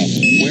 we're go.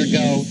 We're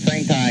go.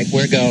 Same type,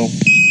 we're go.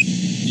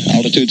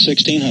 Altitude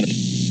 1,600.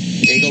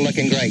 Eagle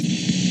looking great.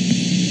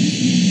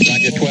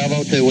 Roger,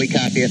 1202, we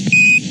copy it.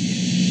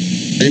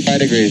 35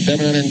 degrees,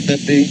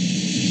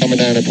 750, coming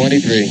down to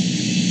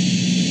 23.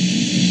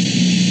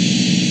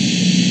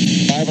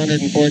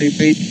 540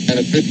 feet down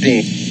at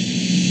 15.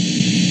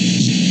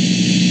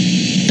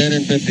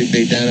 1050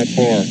 feet down at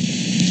 4.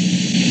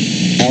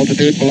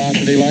 Altitude,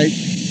 velocity, light.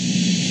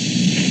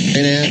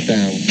 3.5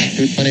 down,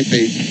 220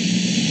 feet.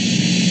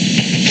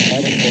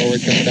 11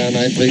 forward, coming down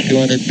nicely,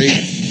 200 feet.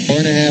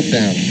 4.5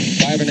 down,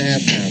 5.5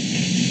 down.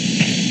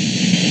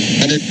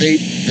 100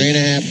 feet,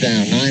 3.5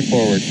 down, 9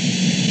 forward.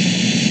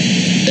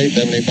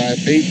 875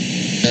 feet,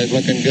 car's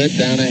looking good,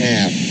 down a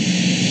half.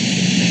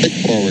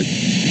 6 forward.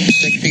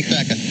 60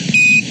 seconds.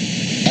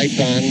 Lights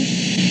on,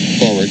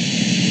 forward,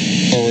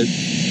 forward,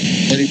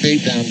 40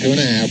 feet down,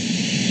 2.5,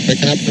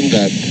 picking up some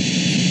dust,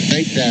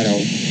 straight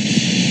shadow,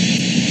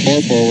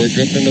 4 forward,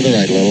 drifting to the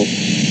right a little,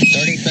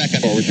 30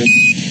 seconds, forward,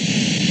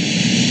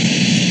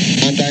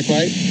 contact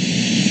light,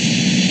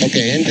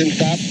 okay, engine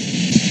stop,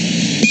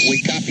 we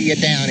copy you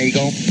down,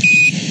 Eagle.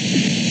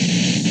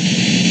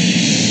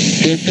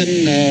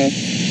 Houston,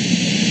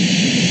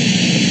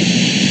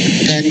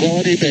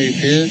 Tranquility Base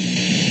here,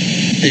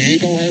 the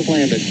Eagle has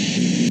landed.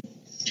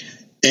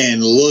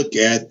 And look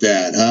at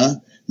that, huh?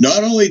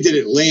 Not only did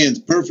it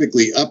land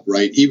perfectly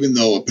upright, even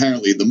though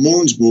apparently the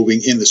moon's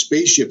moving and the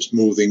spaceship's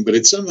moving, but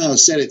it somehow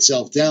set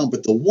itself down.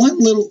 But the one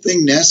little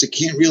thing NASA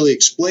can't really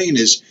explain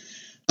is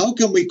how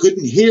come we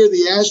couldn't hear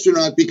the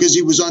astronaut because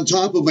he was on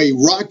top of a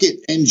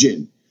rocket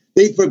engine?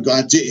 They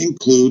forgot to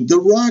include the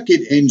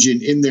rocket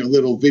engine in their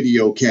little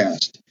video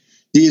cast.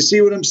 Do you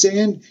see what I'm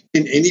saying?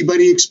 Can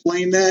anybody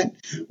explain that?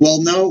 Well,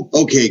 no?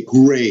 Okay,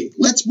 great.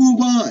 Let's move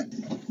on.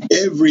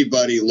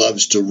 Everybody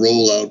loves to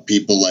roll out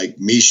people like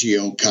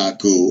Michio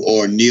Kaku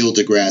or Neil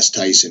deGrasse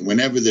Tyson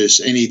whenever there's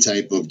any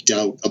type of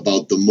doubt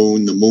about the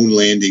moon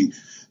landing,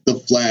 the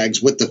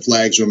flags, what the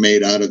flags were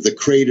made out of, the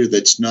crater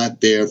that's not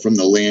there from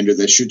the lander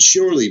that should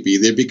surely be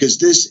there because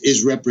this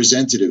is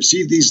representative.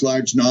 See these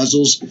large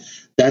nozzles?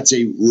 That's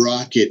a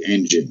rocket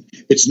engine.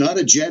 It's not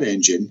a jet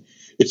engine.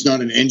 It's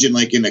not an engine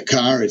like in a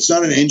car. It's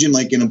not an engine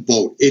like in a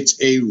boat.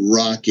 It's a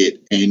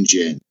rocket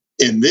engine.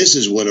 And this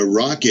is what a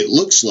rocket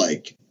looks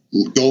like,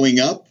 going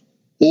up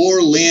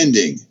or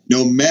landing,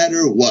 no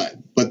matter what.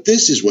 But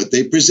this is what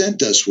they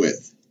present us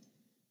with.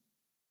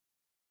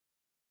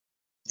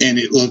 And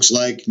it looks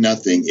like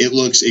nothing. It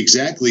looks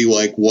exactly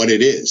like what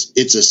it is.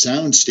 It's a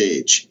sound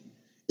stage.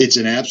 It's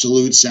an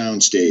absolute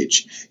sound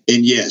stage.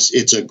 And yes,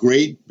 it's a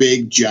great,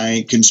 big,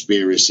 giant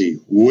conspiracy,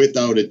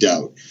 without a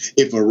doubt.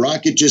 If a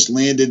rocket just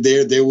landed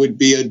there, there would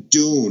be a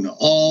dune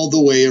all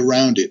the way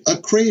around it. A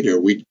crater,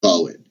 we'd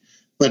call it.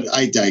 But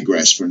I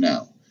digress for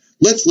now.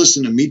 Let's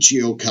listen to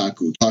Michio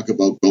Kaku talk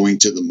about going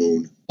to the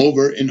moon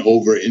over and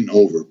over and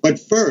over. But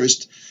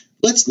first,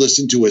 let's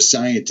listen to a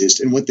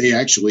scientist and what they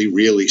actually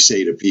really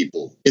say to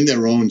people in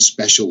their own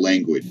special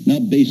language. Now,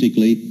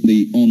 basically,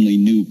 the only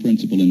new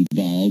principle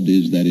involved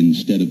is that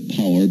instead of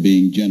power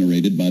being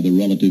generated by the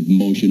relative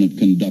motion of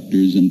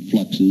conductors and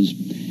fluxes,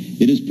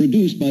 it is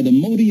produced by the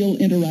modal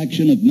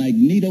interaction of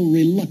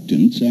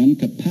magneto-reluctance and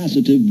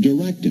capacitive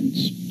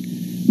directance.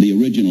 The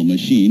original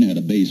machine had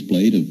a base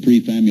plate of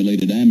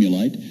prefamulated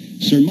amulite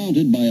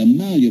surmounted by a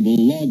malleable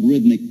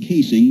logarithmic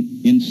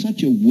casing in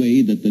such a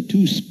way that the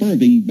two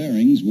spurving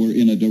bearings were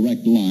in a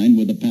direct line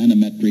with a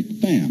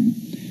panometric fan.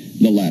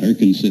 The latter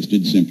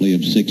consisted simply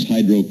of 6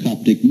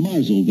 hydrocoptic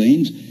Marsal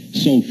vanes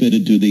so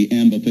fitted to the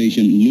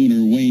ambifacient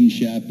lunar wane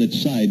shaft that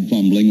side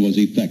fumbling was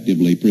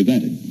effectively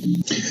prevented.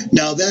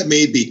 Now that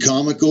may be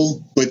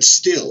comical, but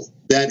still,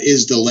 that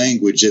is the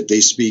language that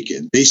they speak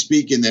in. They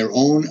speak in their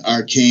own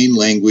arcane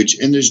language,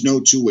 and there's no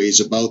two ways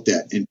about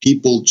that, and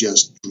people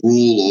just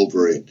drool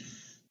over it.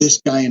 This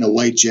guy in a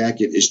white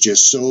jacket is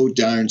just so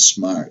darn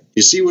smart.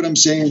 You see what I'm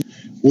saying?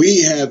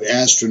 We have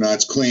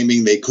astronauts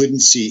claiming they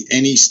couldn't see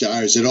any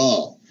stars at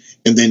all.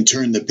 And then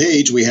turn the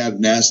page, we have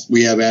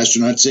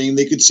astronauts saying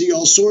they could see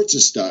all sorts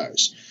of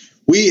stars.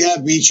 We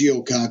have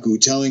Michio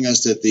Kaku telling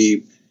us that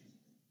the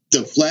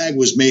flag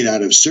was made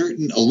out of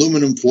certain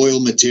aluminum foil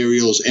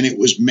materials and it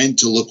was meant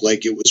to look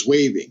like it was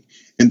waving.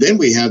 And then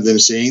we have them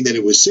saying that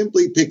it was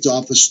simply picked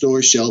off a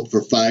store shelf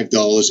for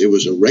 $5. It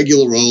was a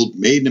regular old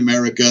made in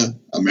America,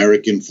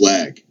 American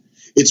flag.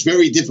 It's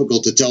very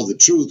difficult to tell the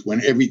truth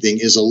when everything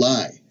is a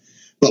lie.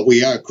 But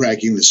we are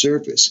cracking the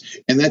surface.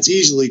 And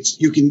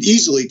you can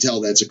easily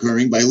tell that's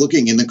occurring by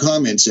looking in the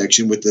comment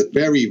section with the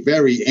very,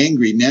 very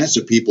angry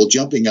NASA people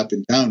jumping up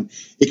and down,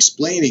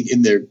 explaining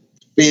in their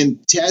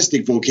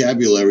fantastic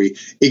vocabulary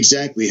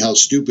exactly how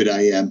stupid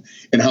I am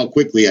and how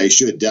quickly I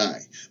should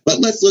die. But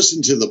let's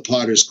listen to the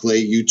Potter's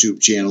Clay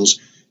YouTube channel's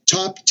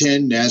top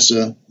 10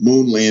 NASA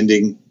moon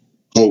landing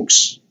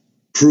hoax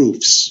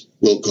proofs,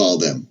 we'll call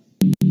them.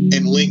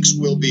 And links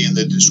will be in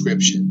the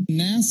description.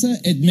 NASA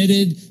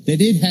admitted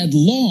that it had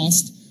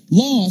lost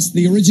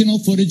the original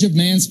footage of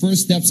man's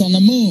first steps on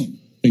the moon.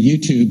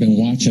 YouTube and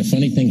watch A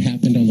Funny Thing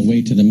Happened on the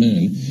Way to the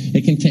Moon.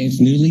 It contains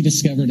newly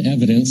discovered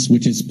evidence,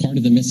 which is part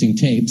of the missing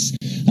tapes,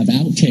 of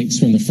outtakes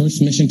from the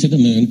first mission to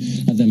the moon,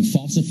 of them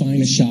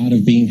falsifying a shot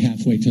of being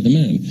halfway to the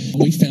moon.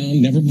 We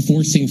found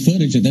never-before-seen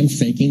footage of them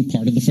faking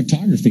part of the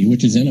photography,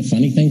 which is in A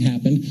Funny Thing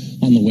Happened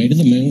on the Way to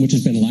the Moon, which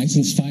has been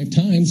licensed 5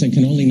 times and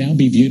can only now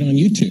be viewed on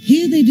YouTube.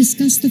 Here they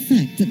discuss the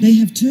fact that they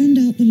have turned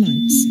out the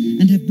lights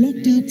and have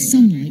blocked out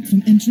sunlight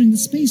from entering the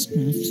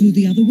spacecraft through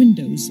the other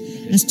windows,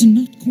 as to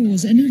not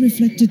cause any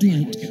reflected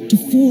light to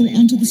fall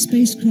onto the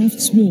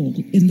spacecraft's wall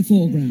in the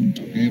foreground.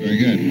 Okay, very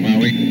good. Well,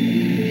 we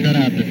shut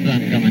out the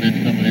sun coming in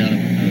some of the other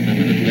windows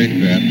into the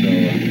spacecraft, so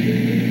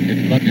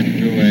it's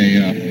looking through the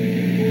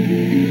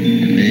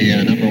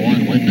number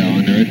 1 window,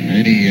 and there isn't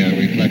any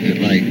reflected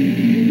light.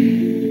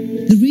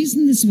 The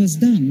reason this was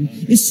done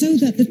is so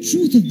that the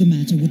truth of the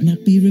matter would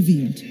not be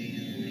revealed.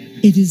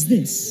 It is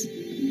this.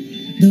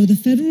 Though the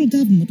federal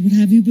government would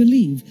have you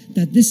believe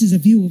that this is a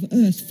view of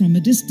Earth from a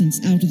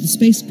distance out of the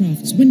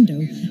spacecraft's window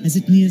as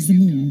it nears the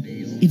moon,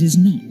 it is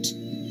not.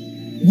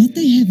 What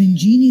they have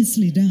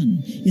ingeniously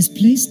done is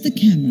placed the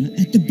camera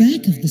at the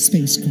back of the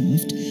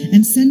spacecraft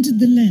and centered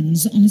the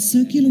lens on a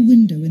circular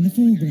window in the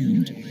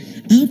foreground,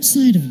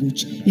 outside of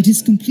which it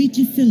is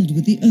completely filled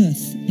with the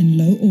Earth in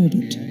low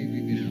orbit.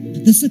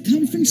 The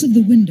circumference of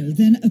the window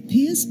then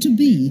appears to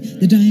be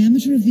the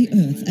diameter of the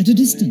Earth at a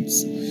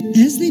distance.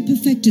 As they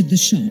perfected the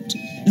shot,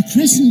 a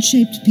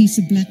crescent-shaped piece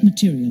of black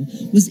material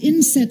was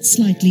inset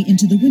slightly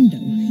into the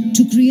window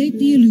to create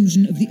the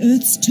illusion of the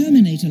Earth's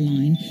terminator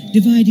line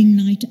dividing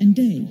night and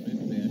day.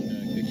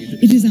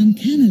 It is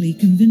uncannily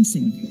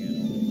convincing.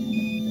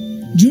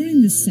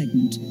 During this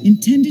segment,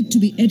 intended to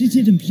be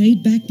edited and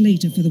played back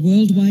later for the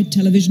worldwide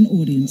television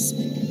audience,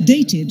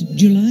 dated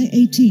July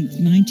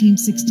 18th,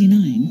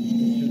 1969,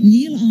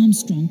 Neil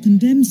Armstrong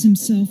condemns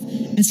himself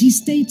as he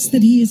states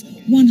that he is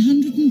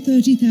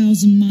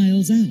 130,000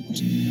 miles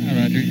out.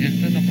 Roger,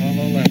 Houston,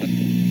 Apollo 11.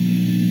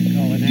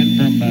 Calling in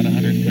from about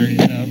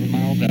 130,000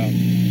 miles out.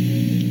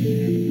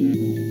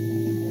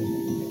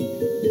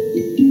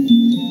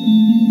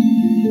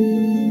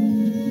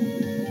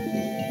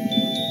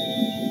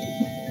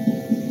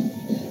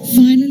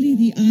 Finally,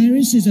 the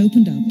iris is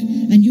opened up,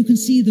 and you can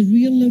see the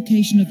real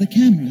location of the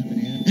camera,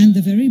 and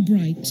the very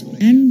bright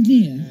and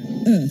near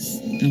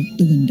Earth out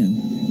the window.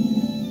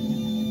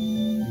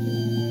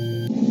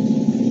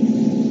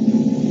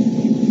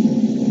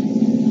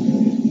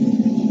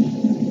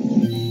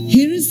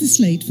 Here is the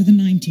slate for the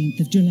 19th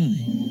of July,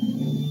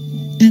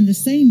 and the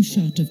same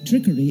shot of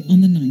trickery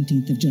on the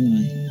 19th of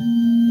July,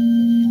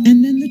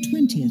 and then the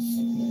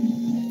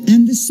 20th,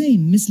 and the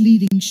same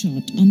misleading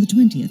shot on the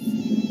 20th.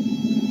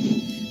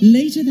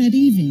 Later that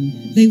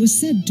evening, they were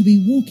said to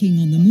be walking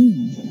on the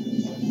moon.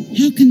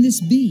 How can this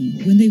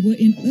be when they were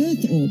in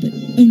Earth orbit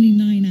only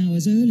 9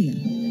 hours earlier,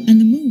 and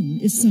the moon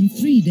is some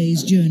 3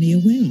 days' journey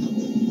away?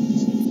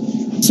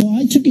 So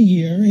I took a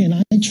year and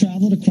I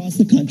traveled across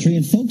the country,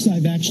 and folks,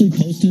 I've actually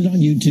posted it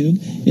on YouTube.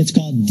 It's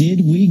called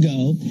Did We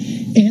Go?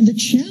 And the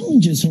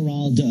challenges,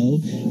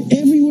 Geraldo,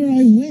 everywhere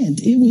I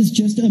went, it was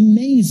just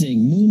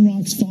amazing. Moon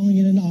rocks falling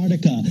in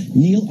Antarctica,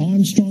 Neil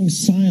Armstrong's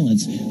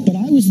silence. But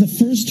I was the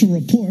first to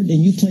report,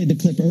 and you played the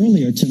clip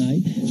earlier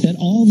tonight, that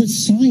all the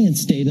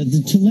science data,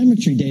 the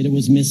telemetry data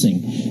was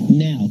missing.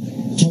 Now,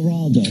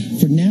 Geraldo,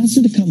 for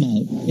NASA to come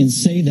out and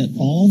say that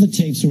all the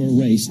tapes were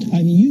erased,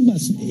 I mean,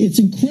 it's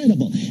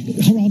incredible.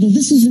 Geraldo,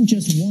 this isn't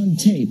just one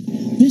tape.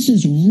 This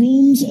is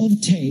reams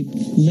of tape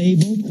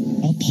labeled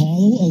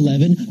Apollo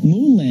 11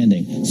 moon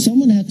landing.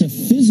 Someone had to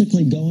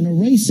physically go and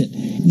erase it.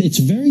 It's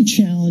very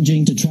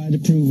challenging to try to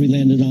prove we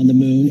landed on the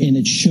moon, and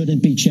it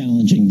shouldn't be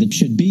challenging. That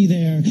should be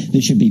there.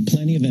 There should be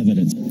plenty of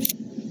evidence.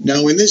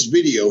 Now, in this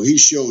video, he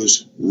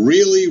shows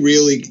really,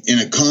 in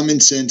a common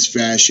sense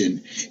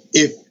fashion,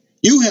 if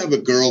you have a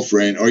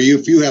girlfriend or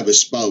if you have a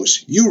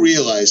spouse, you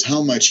realize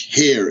how much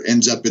hair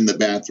ends up in the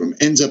bathroom,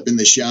 ends up in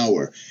the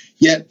shower.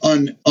 Yet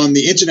on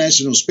the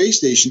International Space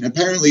Station,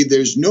 apparently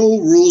there's no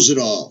rules at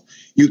all.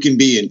 You can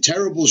be in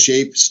terrible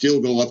shape,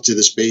 still go up to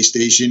the space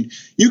station.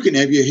 You can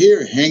have your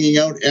hair hanging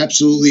out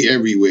absolutely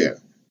everywhere.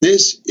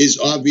 This is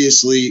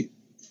obviously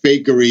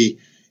fakery,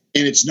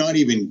 and it's not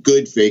even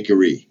good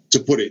fakery, to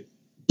put it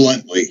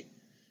bluntly.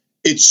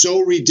 It's so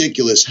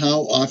ridiculous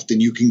how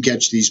often you can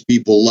catch these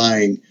people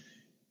lying,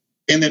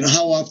 and then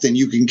how often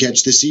you can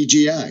catch the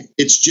CGI.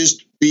 It's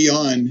just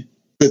beyond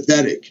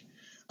pathetic.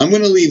 I'm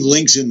going to leave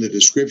links in the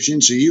description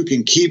so you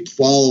can keep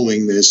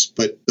following this,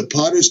 but the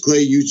Potter's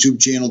Clay YouTube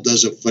channel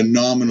does a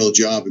phenomenal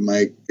job in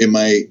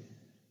my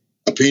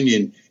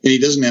opinion, and he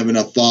doesn't have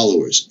enough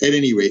followers. At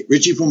any rate,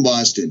 Richie from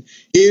Boston,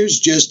 here's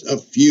just a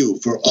few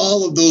for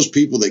all of those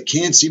people that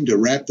can't seem to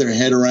wrap their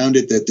head around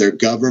it that their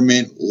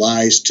government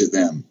lies to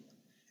them.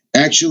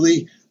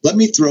 Actually, let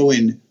me throw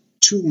in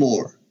 2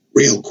 more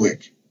real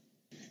quick.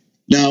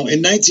 Now,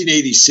 in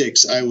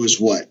 1986, I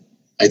was what?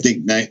 I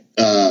think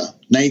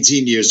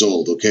 19 years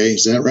old, okay?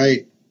 Is that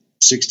right?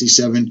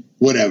 67?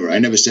 Whatever. I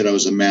never said I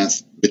was a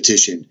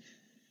mathematician.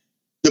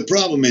 The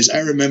problem is, I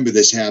remember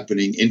this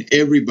happening, and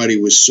everybody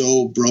was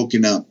so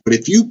broken up. But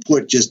if you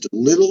put just a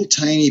little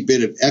tiny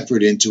bit of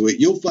effort into it,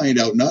 you'll find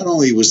out not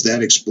only was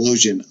that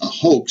explosion a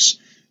hoax,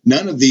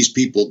 none of these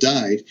people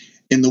died.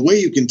 And the way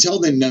you can tell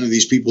that none of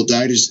these people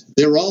died is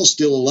they're all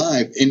still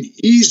alive and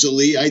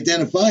easily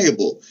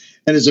identifiable.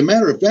 And as a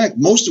matter of fact,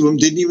 most of them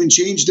didn't even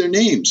change their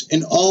names.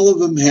 And all of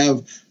them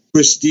have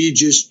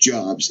prestigious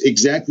jobs,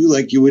 exactly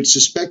like you would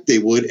suspect they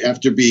would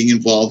after being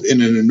involved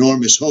in an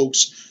enormous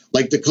hoax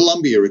like the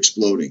Columbia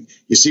exploding.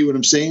 You see what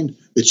I'm saying?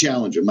 The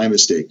Challenger, my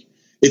mistake.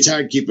 It's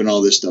hard keeping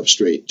all this stuff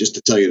straight, just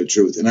to tell you the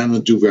truth, and I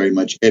don't do very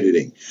much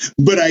editing.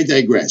 But I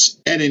digress.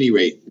 At any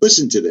rate,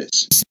 listen to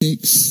this.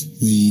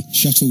 The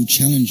shuttle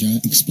Challenger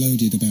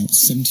exploded about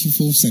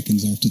 74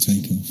 seconds after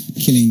takeoff,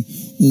 killing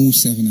all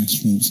 7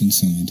 astronauts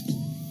inside.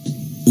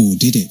 Or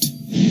did it?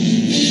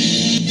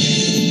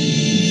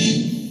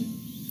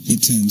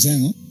 It turns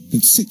out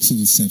that 6 of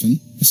the 7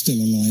 are still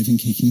alive and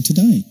kicking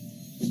today.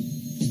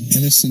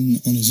 Ellison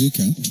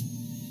Onizuka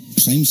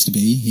claims to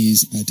be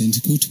his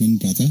identical twin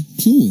brother,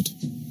 Claude.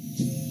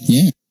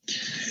 Yeah.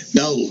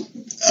 Now,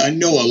 I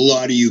know a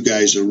lot of you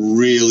guys are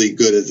really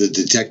good at the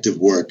detective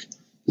work.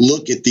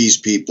 Look at these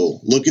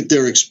people. Look at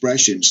their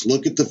expressions.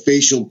 Look at the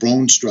facial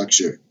bone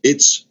structure.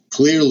 It's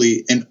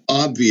clearly and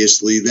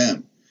obviously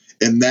them.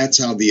 And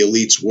that's how the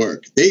elites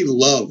work. They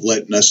love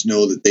letting us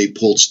know that they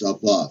pulled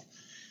stuff off,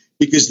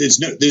 because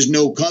there's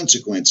no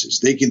consequences.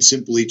 They can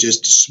simply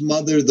just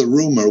smother the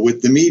rumor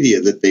with the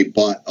media that they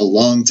bought a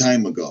long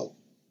time ago.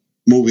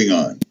 Moving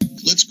on.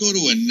 Let's go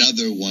to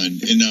another one.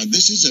 And now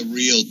this is a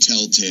real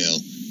telltale.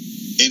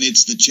 And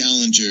it's the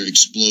Challenger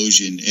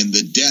explosion and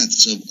the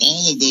deaths of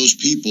all of those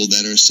people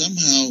that are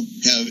somehow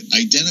have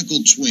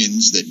identical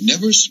twins that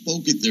never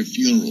spoke at their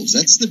funerals.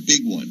 That's the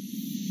big one.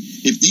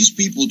 If these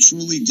people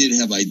truly did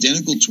have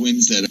identical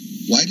twins,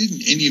 why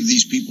didn't any of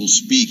these people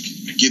speak,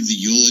 give the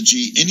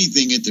eulogy,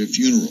 anything at their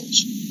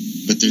funerals?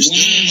 But they're still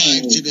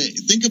alive today.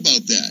 Think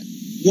about that.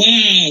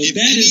 Wow,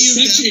 that is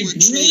such a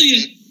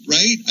brilliant...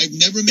 Right? I've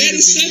never made a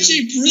video. That is such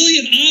a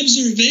brilliant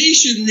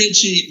observation,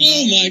 Richie.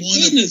 Oh, my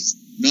goodness.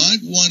 Not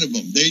one of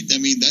them.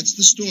 That's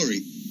the story.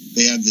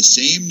 They have the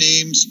same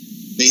names.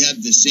 They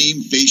have the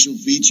same facial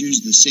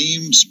features, the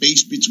same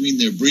space between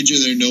their bridge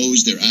of their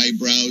nose, their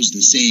eyebrows,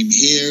 the same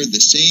hair, the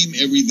same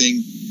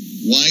everything.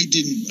 Why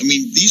didn't...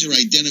 these are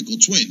identical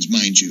twins,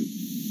 mind you.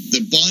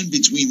 The bond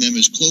between them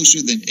is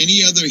closer than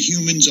any other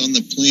humans on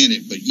the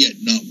planet, but yet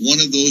not one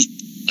of those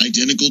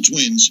identical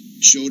twins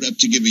showed up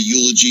to give a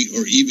eulogy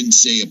or even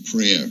say a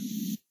prayer.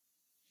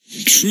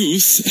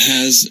 Truth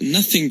has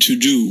nothing to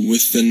do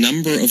with the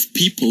number of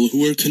people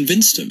who are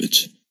convinced of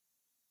it.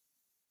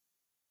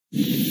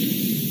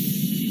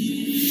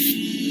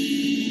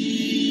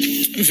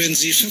 Wenn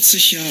Sie 40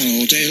 Jahre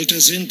oder älter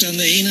sind, dann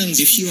erinnern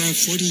Sie. If you are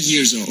 40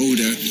 years or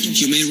older,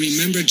 you may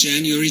remember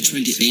January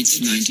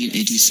 28,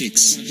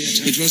 1986.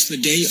 It was the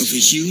day of a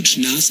huge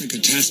NASA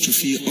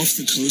catastrophe off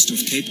the coast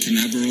of Cape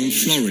Canaveral,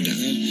 Florida,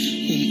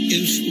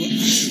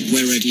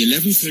 where at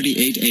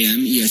 11:38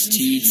 a.m.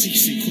 EST,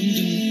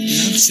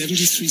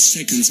 73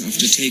 seconds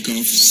after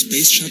takeoff,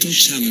 Space Shuttle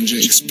Challenger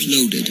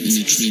exploded in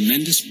a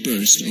tremendous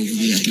burst over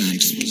the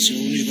Atlantic.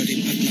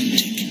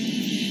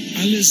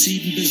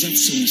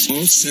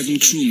 All 7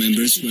 crew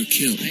members were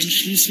killed, 5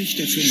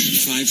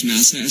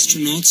 NASA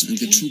astronauts and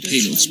the 2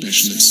 payload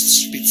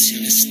specialists.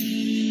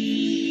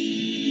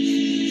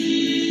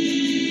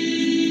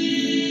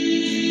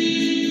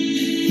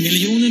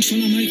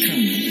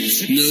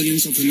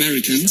 Millions of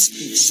Americans,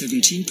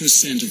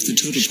 17% of the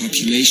total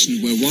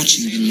population, were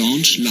watching the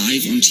launch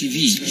live on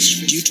TV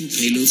due to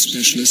payload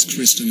specialist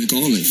Krista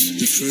McAuliffe,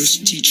 the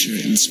first teacher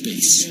in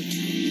space.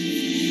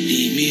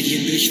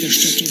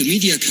 The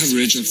media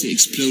coverage of the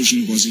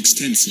explosion was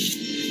extensive.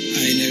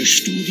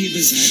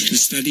 The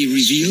study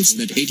reveals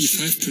that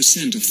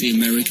 85% of the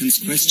Americans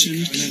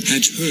questioned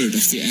had heard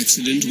of the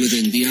accident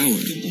within the hour.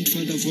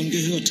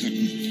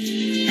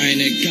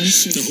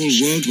 The whole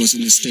world was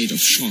in a state of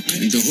shock,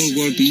 and the whole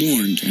world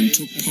mourned and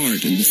took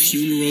part in the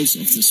funerals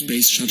of the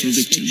Space Shuttle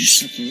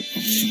victims.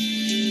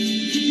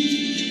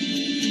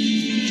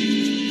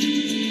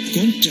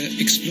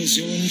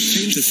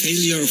 The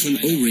failure of an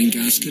O-ring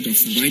gasket of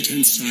the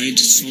right-hand side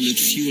solid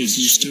fuel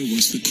booster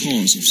was the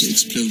cause of the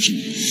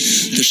explosion.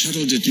 The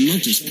shuttle did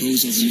not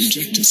dispose of an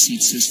ejector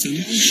seat system,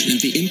 and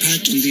the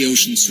impact on the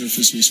ocean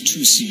surface was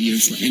too severe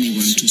for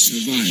anyone to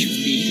survive.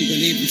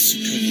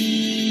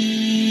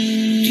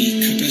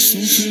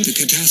 The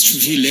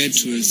catastrophe led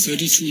to a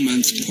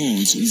 32-month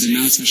pause in the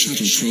NASA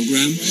shuttle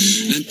program,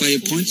 and by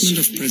appointment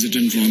of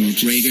President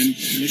Ronald Reagan,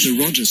 the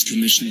Rogers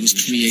Commission was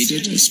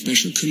created, a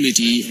special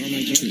committee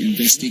to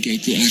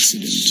investigate the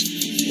accident.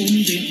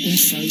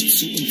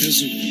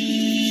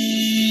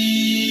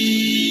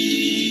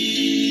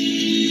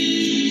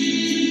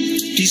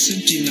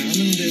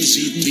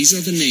 These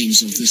are the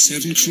names of the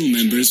 7 crew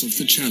members of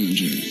the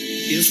Challenger.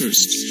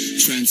 First,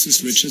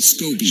 Francis Richard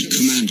Scobie,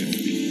 Commander.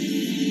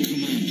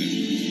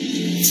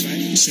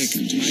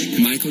 Second,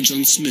 Michael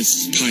John Smith,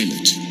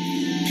 Pilot.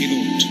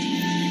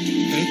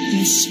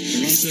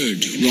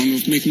 Third,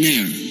 Ronald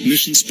McNair,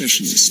 Mission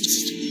Specialist.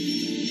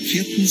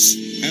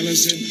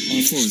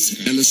 Fourth,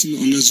 Alison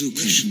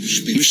Onizuka,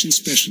 Mission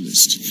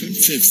Specialist.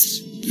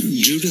 Fifth,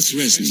 Judith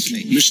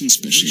Resnick, Mission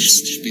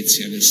Specialist.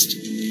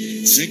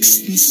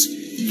 Sixth,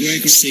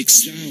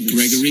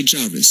 Gregory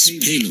Jarvis,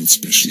 Payload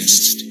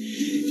Specialist.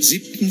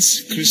 Seventh,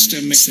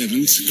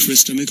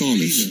 Krista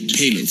McAuliffe,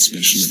 Payload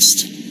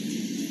Specialist.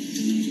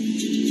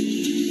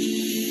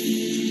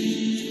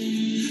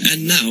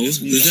 And now,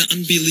 the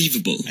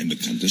unbelievable. A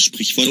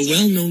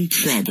well-known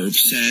proverb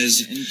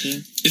says,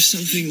 if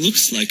something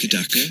looks like a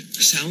duck,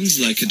 sounds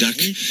like a duck,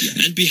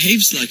 and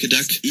behaves like a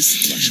duck,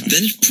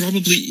 then it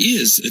probably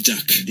is a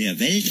duck.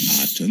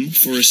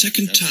 For a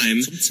second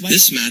time,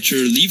 this matter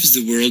leaves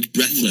the world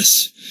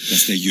breathless.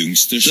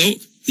 Though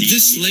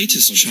this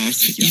latest shock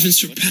even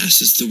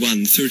surpasses the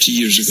one 30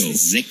 years ago.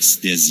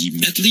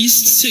 At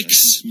least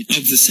 6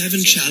 of the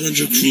 7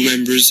 Challenger crew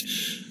members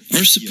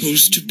are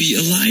supposed to be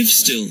alive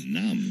still.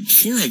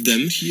 4 of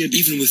them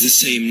even with the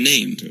same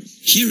name.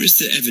 Here is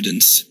the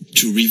evidence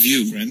to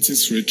review.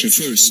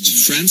 First,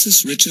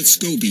 Francis Richard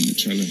Scobie,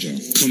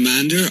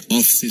 Commander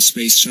of the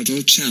Space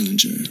Shuttle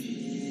Challenger.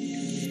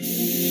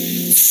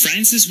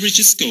 Francis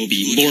Richard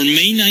Scobie, born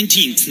May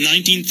 19,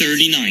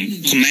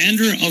 1939,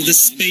 Commander of the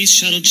Space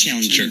Shuttle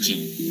Challenger.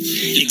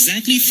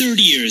 Exactly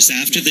 30 years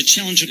after the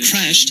Challenger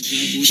crashed,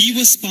 he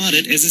was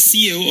spotted as a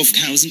CEO of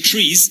Cows and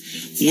Trees,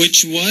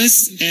 which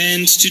was,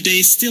 and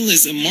today still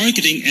is, a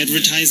marketing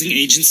advertising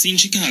agency in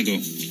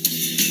Chicago.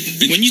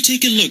 When you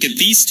take a look at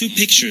these 2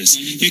 pictures,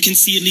 you can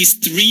see at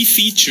least 3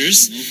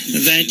 features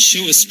that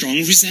show a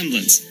strong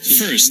resemblance.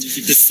 First,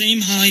 the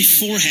same high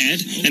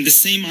forehead and the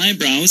same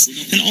eyebrows,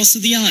 and also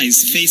the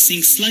eyes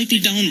facing slightly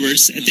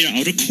downwards at their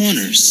outer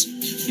corners.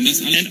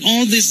 And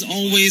all this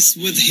always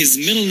with his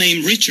middle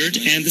name Richard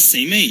and the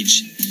same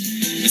age.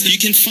 You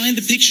can find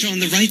the picture on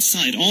the right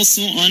side,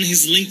 also on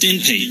his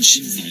LinkedIn page.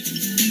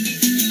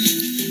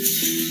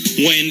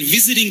 When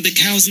visiting the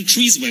Cows and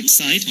Trees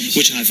website,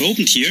 which I've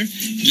opened here,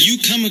 you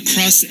come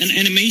across an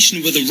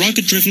animation with a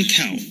rocket-driven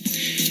cow.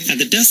 And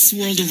the dust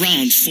swirled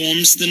around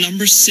forms the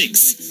number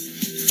 6.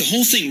 The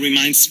whole thing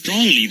reminds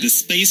strongly the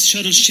Space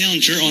Shuttle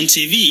Challenger on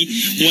TV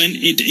when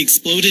it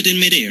exploded in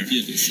midair.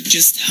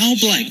 Just how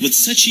black would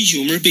such a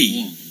humor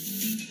be?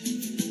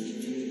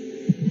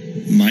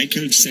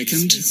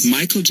 Second,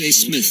 Michael J.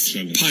 Smith,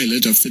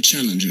 pilot of the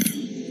Challenger.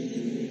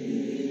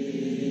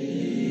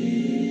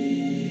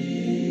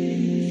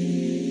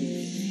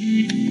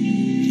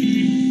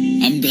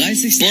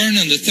 Born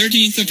on the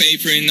 13th of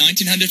April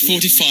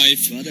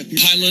 1945,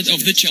 pilot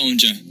of the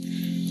Challenger.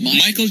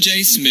 Michael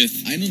J. Smith,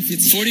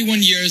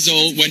 41 years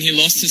old when he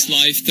lost his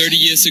life 30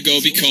 years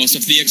ago because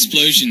of the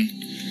explosion.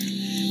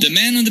 The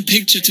man on the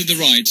picture to the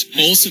right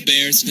also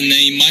bears the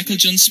name Michael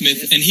John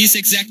Smith, and he's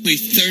exactly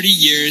 30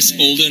 years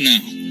older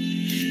now.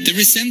 The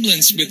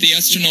resemblance with the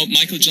astronaut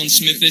Michael John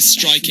Smith is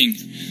striking.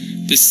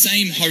 The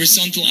same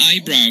horizontal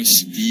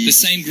eyebrows, the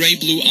same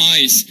grey-blue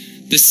eyes,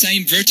 the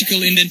same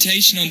vertical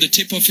indentation on the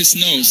tip of his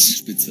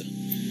nose.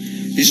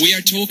 We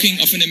are talking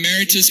of an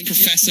emeritus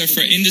professor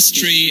for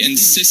industry and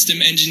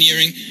system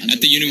engineering at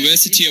the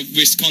University of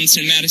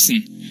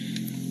Wisconsin-Madison.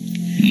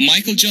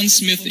 Michael John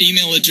Smith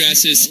email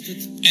address is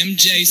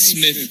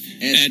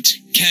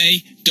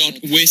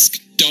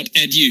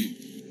mjsmith@k.wisc.edu.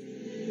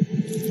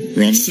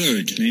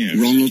 Third,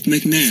 Ronald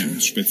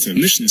McNair,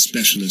 mission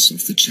specialist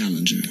of the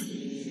Challenger.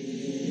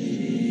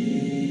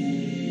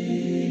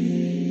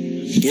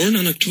 Born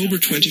on October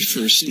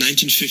 21st,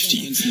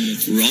 1950,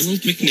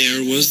 Ronald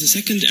McNair was the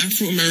second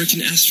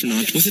Afro-American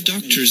astronaut with a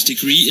doctor's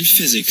degree in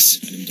physics.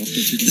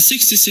 The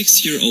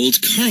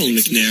 66-year-old Carl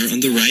McNair on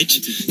the right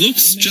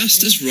looks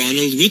just as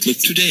Ronald would look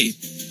today.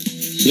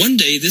 One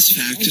day, this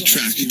fact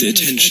attracted the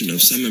attention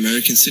of some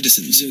American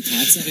citizens.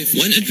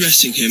 When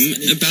addressing him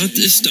about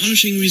the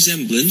astonishing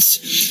resemblance,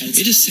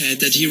 it is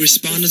said that he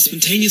responded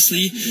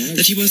spontaneously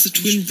that he was the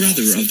twin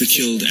brother of the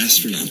killed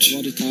astronaut.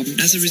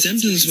 As the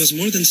resemblance was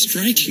more than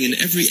striking in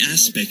every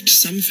aspect,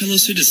 some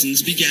fellow citizens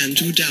began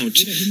to doubt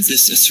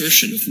this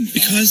assertion.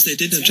 Because they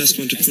did not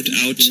just want to put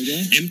out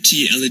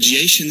empty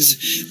allegations,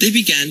 they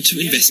began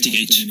to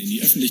investigate.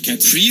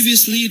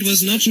 Previously, it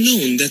was not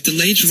known that the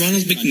late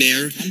Ronald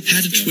McNair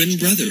had a twin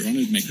brother.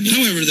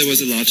 However, there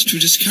was a lot to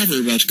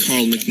discover about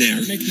Carl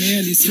McNair.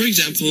 For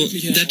example,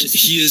 that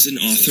he is an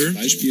author,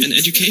 an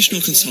educational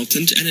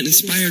consultant, and an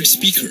inspired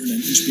speaker.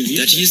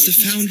 That he is the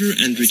founder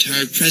and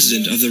retired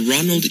president of the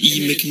Ronald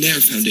E.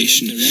 McNair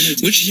Foundation,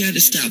 which he had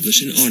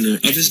established in honor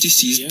of his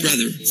deceased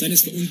brother.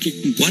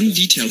 One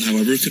detail,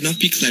 however, could not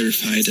be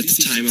clarified at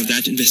the time of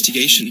that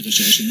investigation.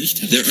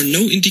 There are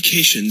no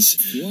indications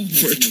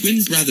for a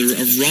twin brother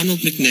of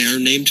Ronald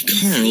McNair named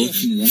Carl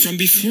from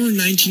before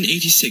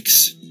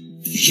 1986.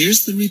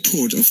 Here's the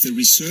report of the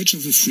research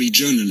of a free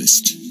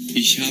journalist. On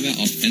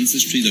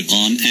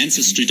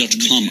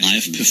Ancestry.com, I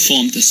have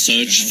performed a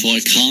search for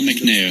a Carl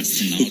McNair,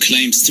 who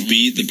claims to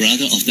be the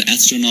brother of the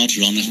astronaut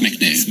Ronald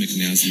McNair.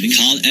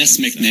 Carl S.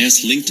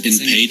 McNair's LinkedIn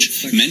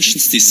page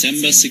mentions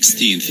December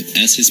 16th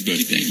as his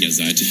birthday.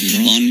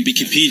 On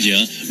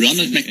Wikipedia,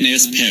 Ronald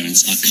McNair's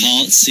parents are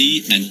Carl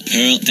C. and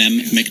Pearl M.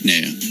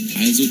 McNair.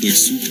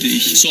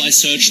 So I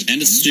searched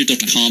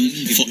Ancestry.com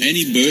for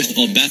any birth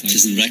or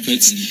baptism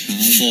records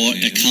for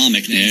a Carl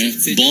McNair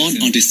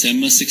born on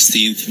December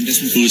 16th,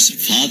 whose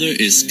father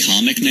is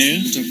Carl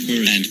McNair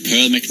and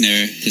Pearl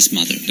McNair, his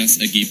mother.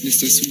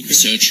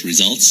 Search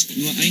results.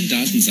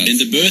 In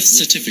the birth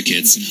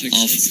certificates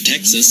of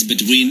Texas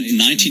between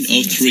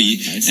 1903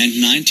 and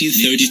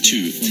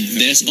 1932,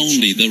 there's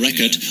only the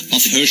record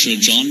of Herschel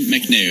John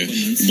McNair,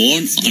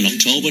 born on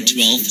October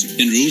 12th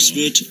in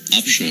Rosewood,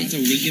 Upshur,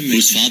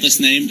 whose father's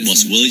name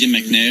was William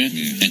McNair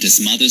and his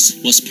mother's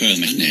was Pearl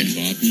McNair.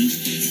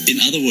 In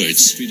other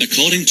words,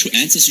 according to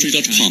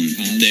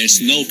Ancestry.com,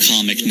 there's no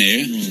Carl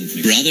McNair,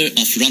 brother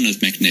of Ronald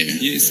McNair.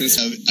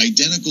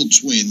 Identical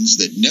twins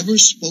that never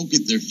spoke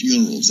at their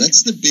funerals.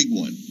 That's the big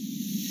one.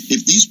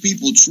 If these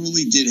people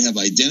truly did have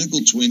identical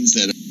twins,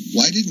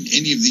 why didn't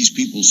any of these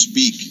people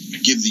speak,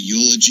 give the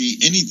eulogy,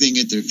 anything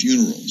at their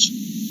funerals?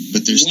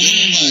 But they're still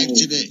alive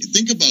today.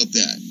 Think about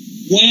that.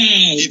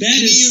 Wow,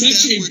 that is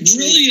such a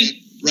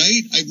brilliant...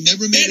 Right? I've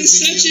never made That is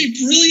such a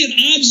brilliant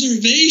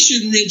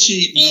observation,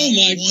 Richie. Oh,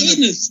 my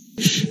goodness.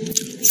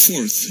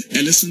 Fourth,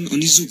 Alison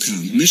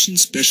Onizuka, mission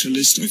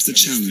specialist of the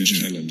Challenger.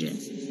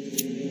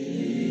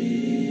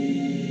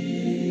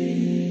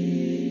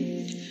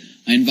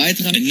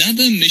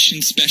 Another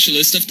mission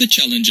specialist of the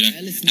Challenger,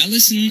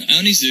 Alison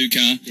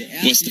Onizuka,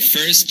 was the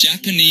first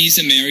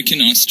Japanese-American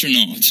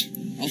astronaut.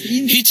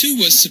 He too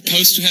was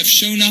supposed to have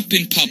shown up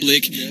in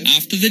public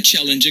after the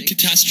Challenger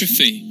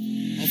catastrophe.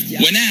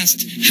 When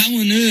asked how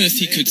on earth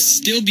he could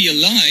still be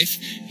alive,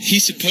 he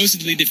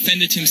supposedly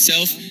defended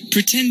himself,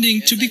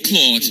 pretending to be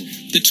Claude,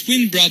 the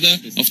twin brother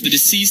of the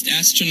deceased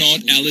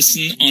astronaut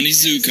Alison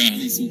Onizuka.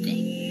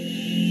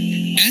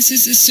 As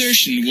his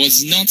assertion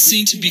was not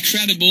seen to be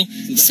credible,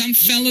 some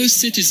fellow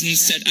citizens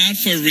set out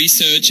for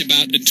research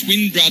about a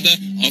twin brother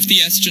of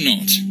the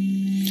astronaut.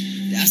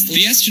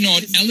 The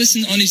astronaut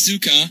Alison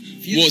Onizuka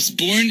was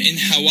born in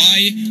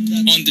Hawaii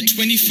on the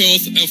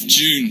 24th of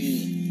June.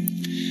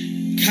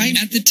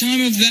 At the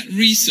time of that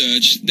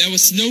research, there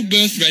was no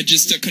birth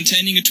register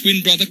containing a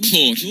twin brother,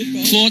 Claude.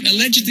 Claude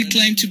allegedly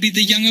claimed to be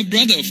the younger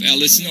brother of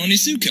Alison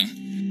Onizuka.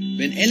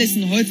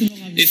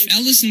 If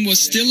Alison was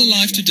still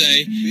alive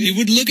today, he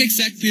would look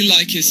exactly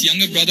like his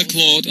younger brother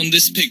Claude on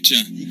this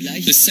picture.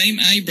 The same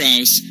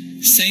eyebrows,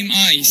 same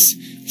eyes,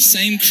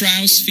 same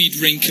crow's feet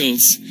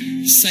wrinkles,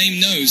 same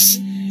nose,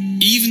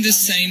 even the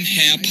same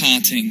hair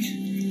parting.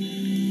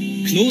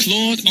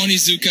 Claude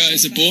Onizuka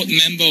is a board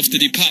member of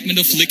the Department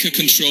of Liquor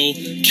Control,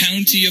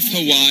 County of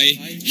Hawaii,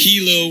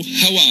 Hilo,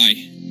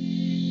 Hawaii.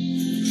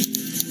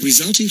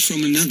 Resulting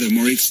from another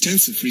more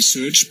extensive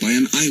research by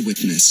an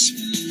eyewitness.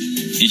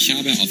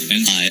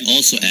 I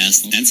also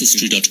asked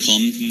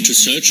Ancestry.com to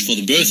search for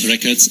the birth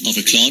records of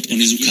a Claude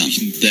Onizuka,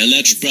 the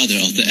alleged brother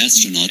of the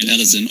astronaut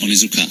Alison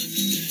Onizuka.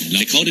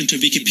 According to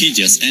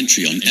Wikipedia's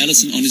entry on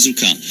Alison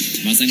Onizuka,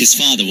 his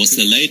father was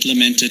the late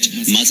lamented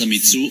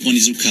Masamitsu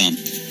Onizuka.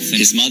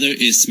 His mother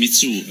is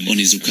Mitsu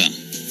Onizuka.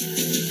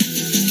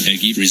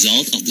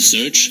 Result of the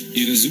search: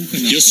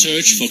 your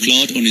search for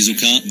Claude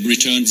Onizuka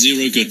returned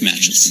 0 good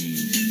matches.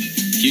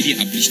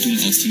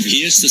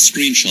 Here's the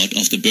screenshot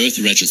of the birth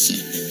register.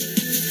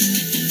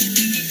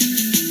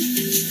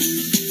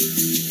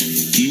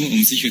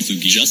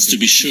 Just to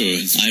be sure,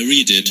 I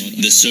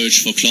redid the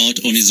search for Claude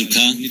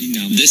Onizuka,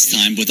 this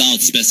time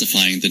without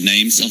specifying the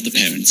names of the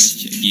parents.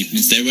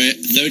 There were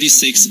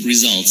 36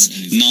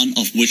 results, none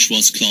of which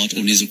was Claude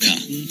Onizuka.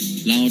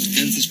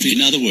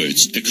 In other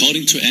words,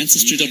 according to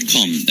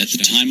Ancestry.com, at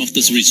the time of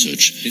this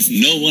research,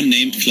 no one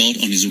named Claude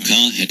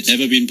Onizuka had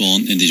ever been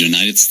born in the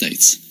United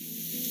States.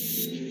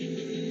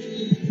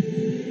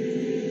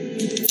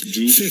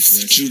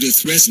 Fifth,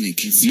 Judith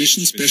Resnick,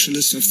 mission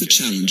specialist of the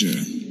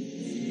Challenger.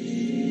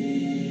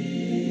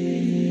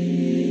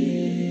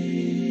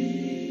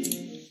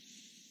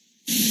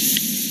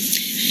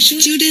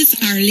 Judith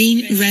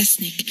Arlene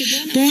Resnick,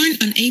 born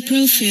on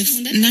April 5,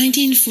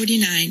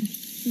 1949.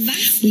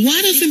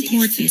 What of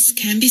importance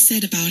can be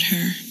said about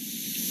her?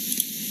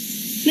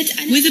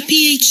 With a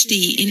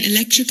PhD in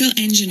electrical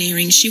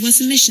engineering, she was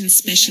a mission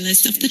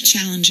specialist of the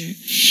Challenger.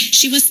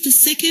 She was the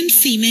second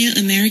female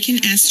American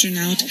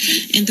astronaut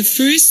and the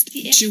first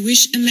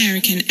Jewish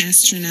American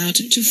astronaut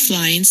to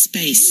fly in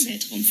space.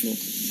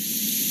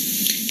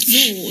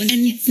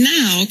 And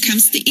now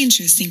comes the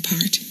interesting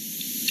part.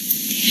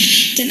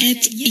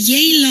 At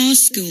Yale Law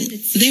School,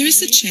 there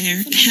is a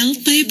chair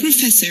held by a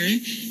professor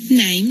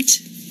named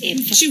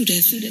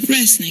Judith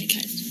Resnick.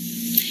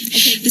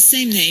 The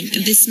same name,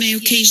 this may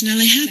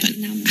occasionally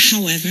happen.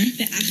 However,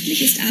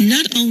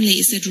 not only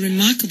is it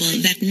remarkable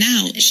that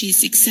now she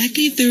is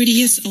exactly 30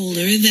 years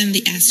older than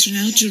the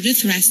astronaut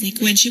Judith Resnick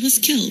when she was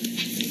killed.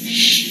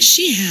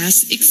 She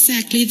has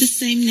exactly the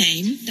same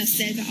name, the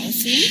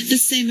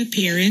same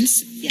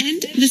appearance,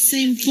 and the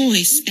same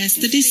voice as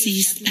the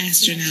deceased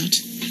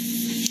astronaut.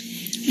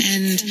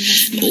 And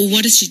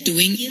what is she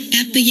doing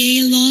at the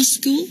Yale Law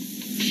School?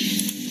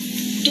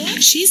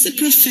 She's a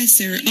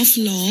professor of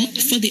law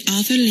for the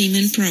Arthur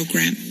Lehman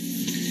program.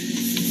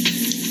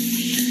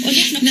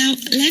 Now,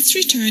 let's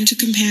return to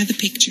compare the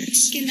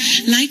pictures.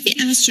 Like the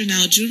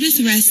astronaut Judith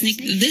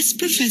Resnick, this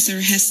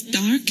professor has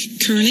dark,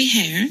 curly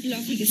hair,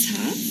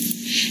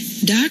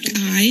 dark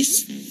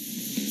eyes,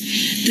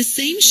 the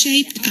same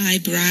shaped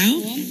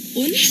eyebrow,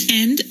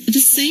 and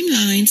the same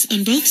lines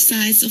on both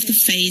sides of the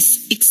face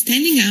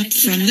extending up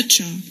from the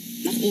jaw.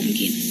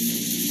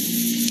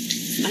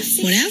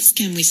 What else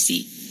can we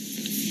see?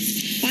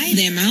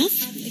 Their mouth,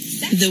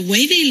 the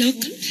way they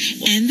look,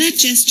 and their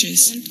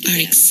gestures are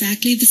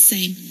exactly the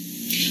same.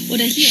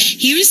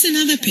 Here is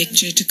another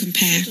picture to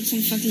compare.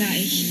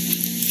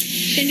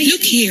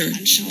 Look here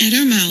at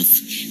her mouth.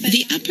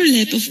 The upper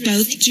lip of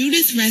both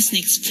Judith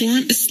Resnicks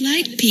form a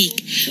slight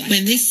peak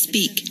when they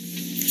speak.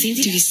 Do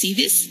you see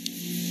this?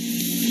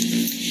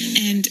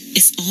 And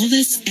is all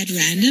this at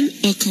random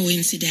or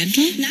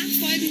coincidental?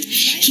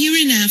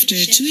 Hereinafter,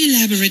 2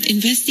 elaborate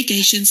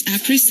investigations are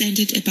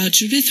presented about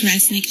Judith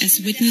Resnick as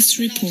witness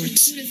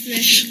reports.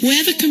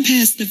 Whoever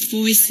compares the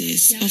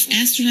voices of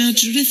astronaut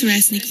Judith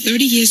Resnick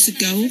 30 years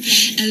ago,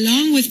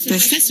 along with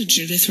Professor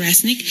Judith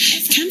Resnick,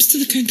 comes to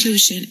the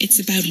conclusion it's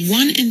about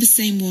one and the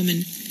same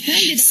woman.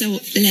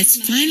 So let's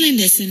finally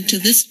listen to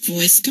this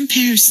voice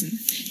comparison.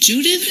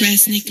 Judith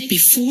Resnick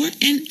before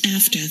and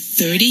after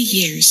 30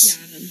 years.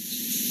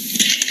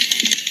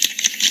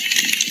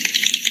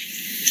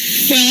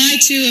 Well, I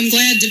too am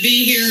glad to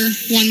be here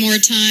one more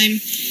time,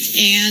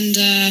 and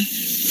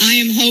I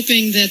am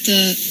hoping that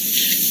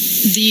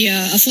the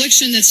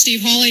affliction that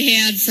Steve Hawley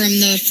had from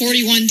the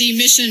 41D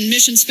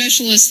mission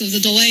specialist of the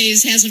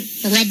delays hasn't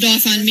rubbed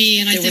off on me.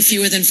 And there were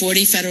fewer than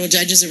 40 federal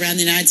judges around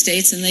the United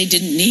States, and they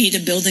didn't need a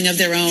building of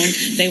their own.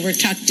 They were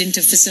tucked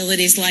into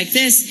facilities like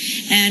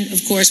this. And,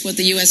 of course, what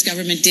the U.S.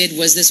 government did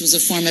was this was a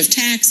form of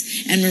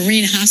tax, and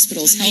Marine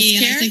Hospitals health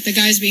care. And I think the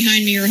guys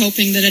behind me are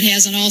hoping that it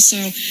hasn't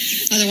also.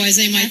 Otherwise,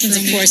 they might throw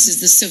me. Of course,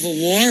 is the Civil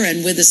War,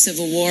 and with the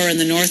Civil War and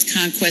the North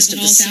conquest of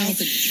the South.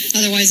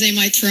 Otherwise, they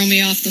might throw me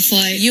off the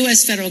flight. The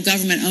U.S. federal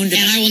government owned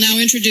I will now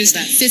introduce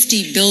about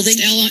 50 buildings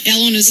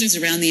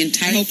around the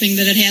entire hoping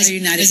that it has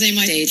United they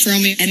might States. Throw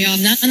me and off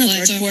none of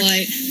the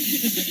flight.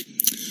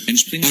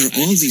 Are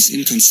all these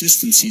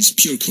inconsistencies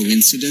pure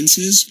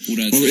coincidences,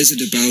 or is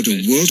it about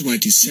a worldwide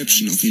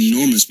deception of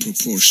enormous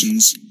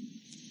proportions?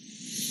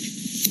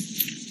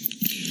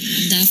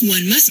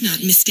 One must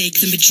not mistake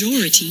the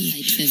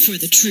majority for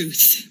the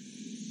truth.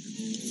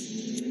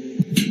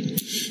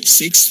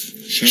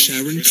 Sixth,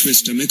 Sharon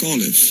Krista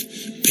McAuliffe,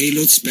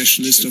 payload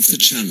specialist of the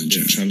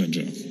Challenger.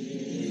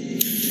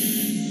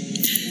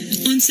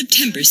 On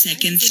September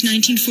 2nd,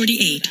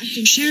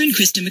 1948, Sharon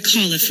Christa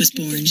McAuliffe was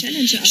born.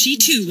 She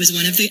too was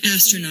one of the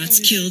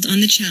astronauts killed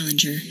on the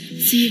Challenger.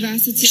 She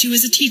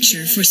was a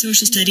teacher for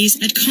social studies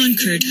at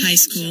Concord High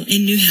School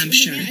in New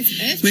Hampshire,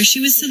 where she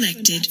was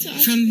selected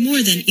from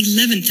more than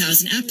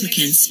 11,000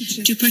 applicants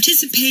to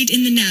participate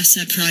in the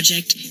NASA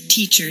project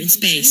Teacher in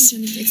Space.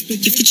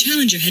 If the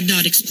Challenger had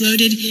not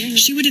exploded,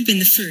 she would have been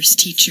the first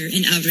teacher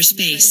in outer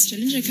space.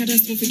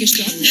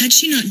 Had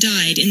she not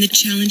died in the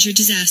Challenger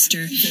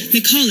disaster,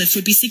 McAuliffe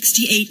would be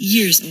 68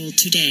 years old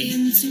today.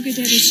 In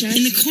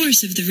the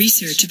course of the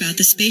research about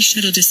the space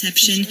shuttle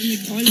deception,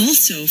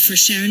 also for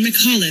Sharon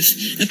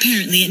McAuliffe,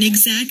 apparently an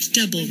exact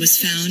double was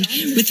found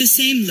with the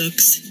same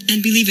looks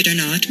and, believe it or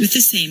not, with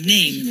the same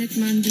name.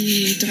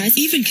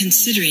 Even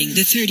considering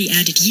the 30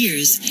 added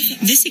years,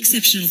 this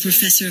exceptional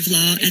professor of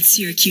law at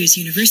Syracuse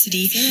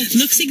University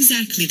looks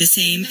exactly the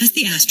same as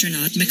the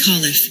astronaut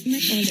McAuliffe.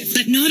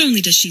 But not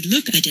only does she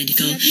look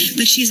identical,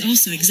 but she is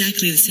also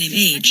exactly the same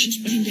age.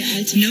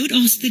 Note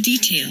also the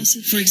details,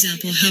 for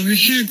example, how her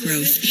hair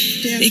growth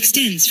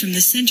extends from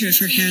the center of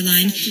her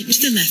hairline to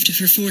the left of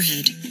her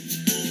forehead.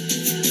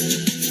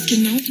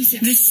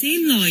 The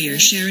same lawyer,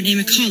 Sharon A.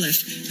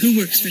 McAuliffe, who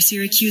works for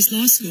Syracuse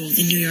Law School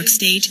in New York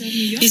State,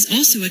 is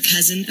also a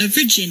cousin of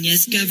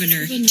Virginia's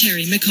governor,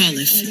 Terry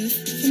McAuliffe.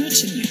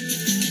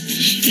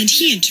 And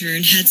he, in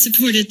turn, had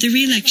supported the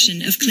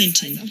re-election of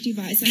Clinton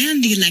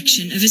and the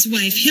election of his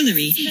wife,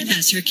 Hillary,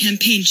 as her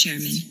campaign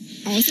chairman.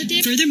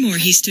 Furthermore,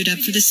 he stood up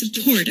for the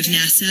support of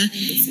NASA,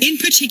 in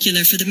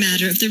particular for the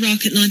matter of the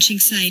rocket launching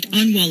site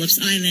on Wallops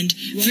Island,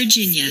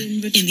 Virginia,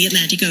 in the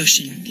Atlantic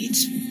Ocean.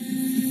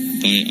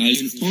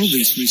 In all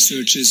these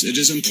researches, it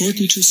is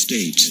important to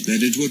state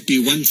that it would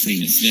be one thing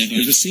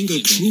if a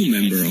single crew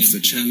member of the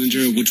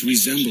Challenger would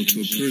resemble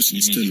to a person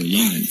still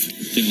alive.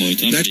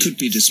 That could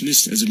be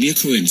dismissed as a mere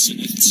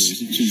coincidence.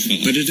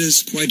 But it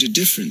is quite a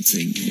different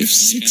thing if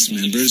 6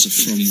 members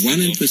from one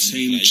and the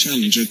same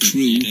Challenger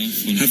crew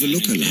have a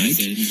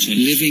look-alike,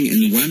 living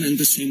in one and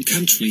the same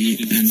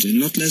country, and in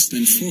not less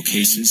than 4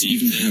 cases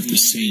even have the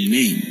same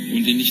name.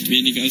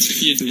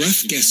 The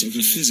rough guess of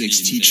a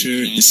physics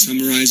teacher is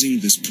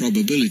summarizing this probability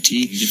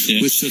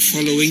with the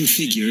following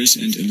figures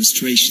and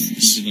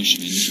illustrations.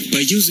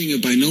 By using a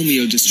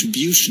binomial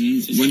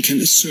distribution, one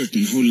can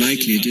ascertain how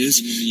likely it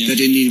is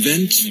that an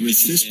event with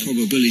this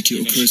probability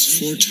occurs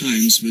 4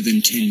 times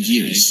within 10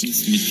 years.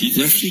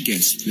 Roughly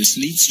guessed, this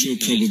leads to a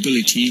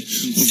probability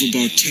of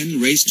about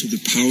 10 raised to the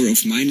power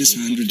of minus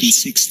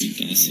 160.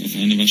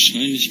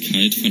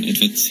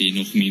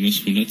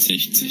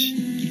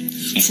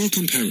 For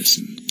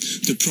comparison,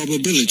 the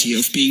probability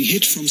of being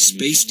hit from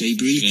space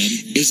debris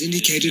is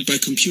indicated by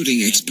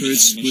computing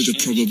experts with a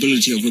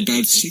probability of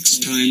about 6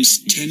 times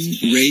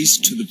 10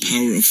 raised to the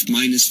power of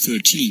minus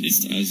 13.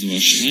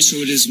 So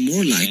it is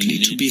more likely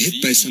to be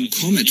hit by some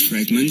comet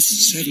fragments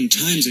 7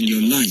 times in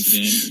your life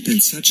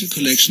than such a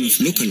collection of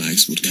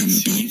lookalikes would come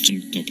about.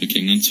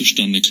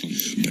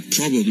 But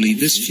probably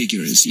this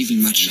figure is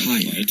even much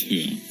higher.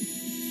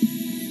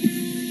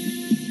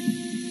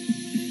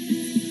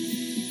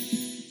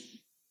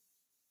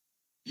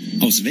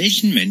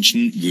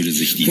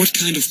 What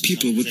kind of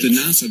people would the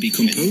NASA be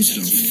composed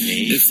of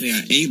if they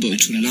are able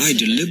to lie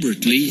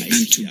deliberately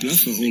and to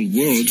bluff a whole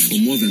world for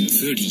more than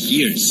 30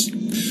 years?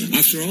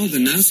 After all, the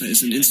NASA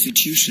is an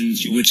institution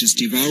which is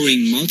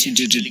devouring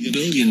multi-digit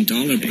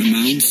billion-dollar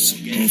amounts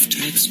of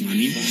tax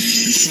money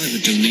and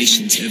private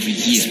donations every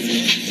year.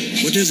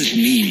 What does it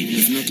mean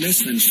if not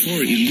less than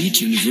 4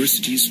 elite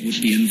universities would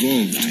be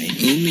involved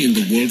only in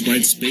the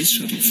worldwide space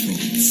shuttle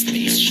fraud?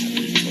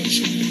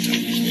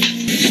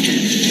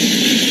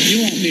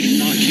 You want me to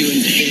knock you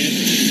in the head?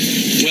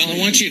 Well, I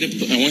want you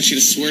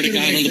to swear to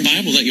God on the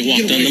Bible that you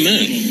walked on the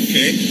moon.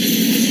 Okay.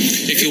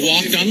 If you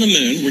walked on the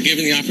moon, we're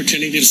given the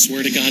opportunity to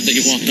swear to God that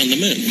you walked on the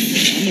moon.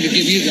 I'm going to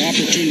give you the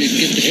opportunity to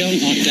get the hell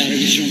knocked out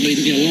of you if you don't leave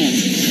me alone.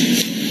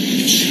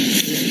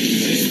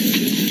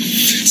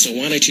 So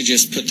why don't you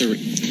just put the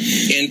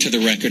end to the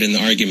record in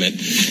the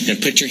argument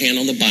and put your hand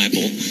on the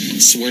Bible,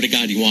 swear to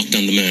God you walked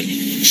on the moon.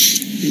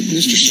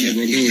 Mr.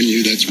 Several, knowing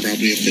you, that's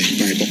probably a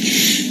fake Bible.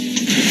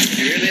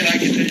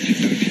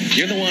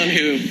 You're the one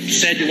who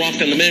said you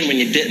walked on the moon when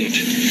you didn't.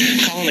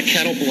 Calling the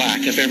kettle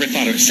black, if I ever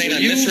thought of it. Saying I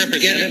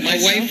misrepresented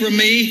myself. Away from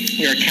me.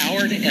 You're a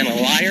coward and a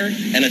liar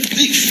and a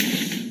thief.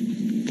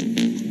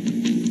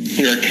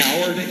 You're a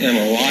coward and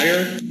a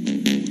liar.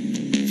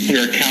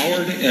 You're a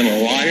coward and a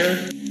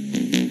liar.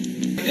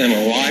 And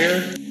a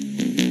liar.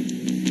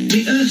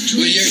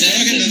 Well, you're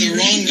talking to the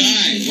wrong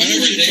guy. Why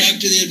don't you talk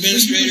to the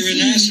administrator at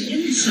NASA?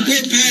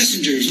 We're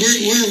passengers.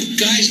 We're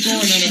guys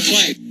going on a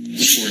flight.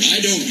 I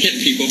don't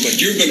hit people,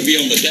 but you're going to be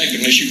on the deck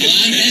unless you get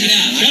I'm heading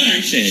out. Shut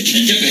up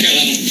and get the hell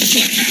out of the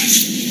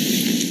clubhouse.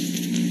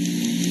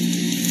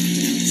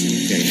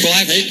 Well,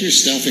 take your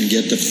stuff and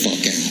get the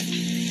fuck out.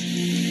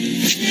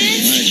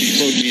 Why don't you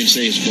quote me and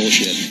say it's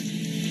bullshit?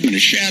 When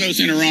the shadows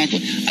in her uncle,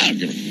 I don't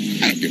give a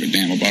I don't give a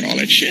damn about all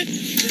that shit.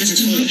 This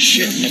is full of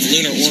shit. Of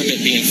lunar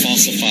orbit being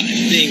falsified.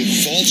 Being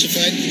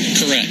falsified?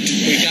 Correct.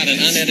 We've got an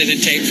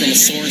unedited tape from a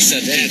source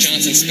at the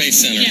Johnson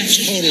Space Center. It's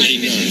totally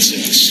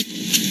nonsense.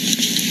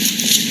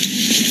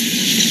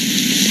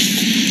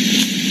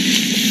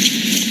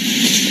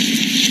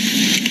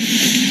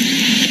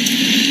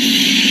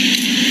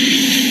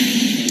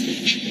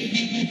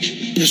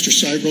 Mr.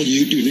 Seibel,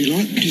 you do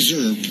not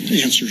deserve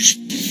answers.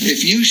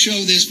 If you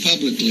show this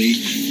publicly,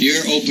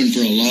 you're open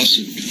for a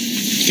lawsuit.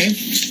 Okay?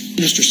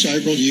 Mr.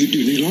 Seibel, you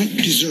do not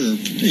deserve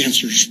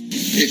answers.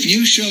 If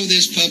you show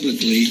this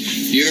publicly,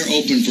 you're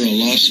open for a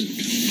lawsuit.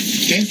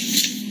 Okay?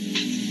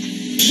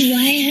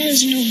 Why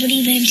has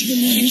nobody been to the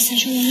moon in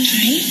such a long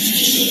time?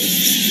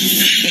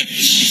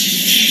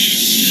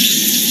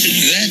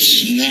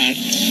 That's not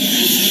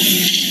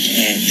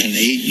an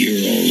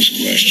 8-year-old's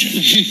question.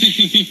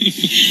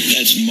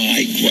 That's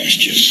my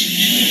question.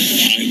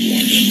 I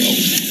want to know,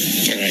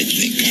 but I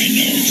think I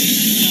know.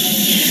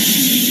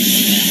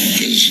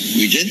 Because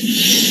we didn't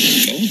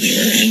go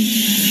there,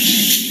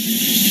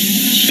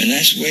 and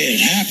that's the way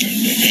it happened.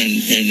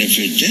 And if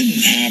it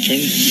didn't happen,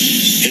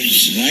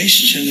 it's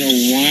nice to know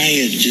why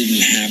it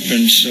didn't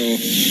happen. So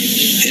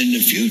in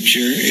the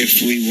future,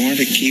 if we want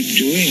to keep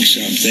doing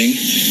something,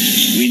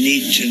 we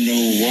need to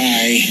know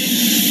why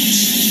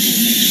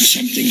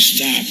something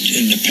stopped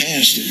in the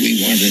past that we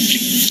wanted to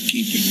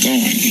keep it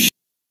going.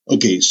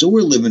 Okay, so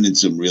we're living in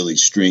some really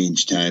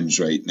strange times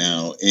right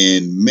now,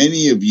 and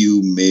many of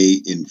you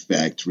may, in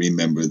fact,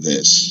 remember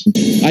this.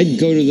 I'd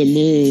go to the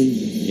moon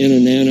in a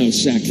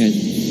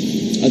nanosecond.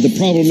 The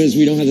problem is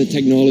we don't have the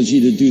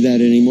technology to do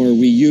that anymore.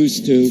 We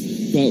used to,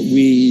 but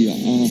we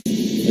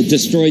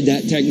destroyed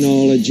that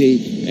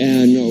technology,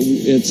 and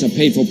it's a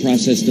painful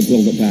process to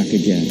build it back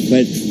again.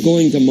 But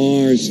going to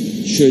Mars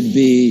should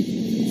be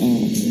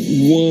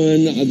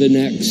one of the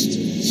next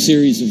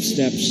series of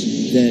steps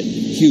that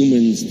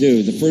humans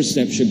do. The first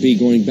step should be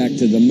going back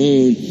to the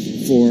moon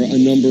for a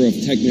number of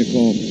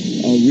technical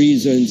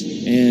reasons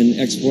and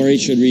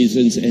exploration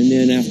reasons, and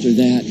then after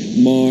that,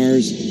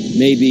 Mars,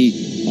 maybe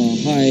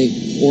high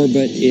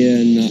orbit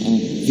in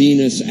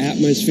Venus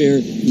atmosphere,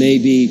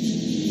 maybe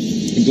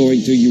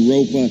going to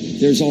Europa.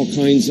 There's all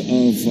kinds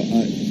of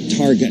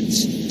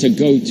targets to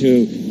go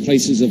to,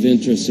 places of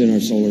interest in our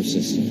solar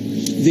system.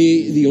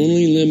 The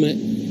only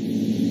limit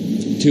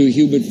to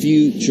human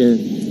future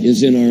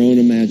is in our own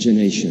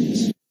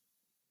imaginations.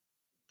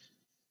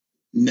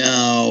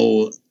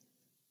 Now,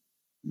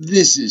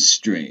 this is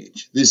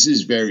strange. This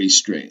is very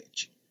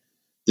strange.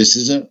 This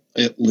is a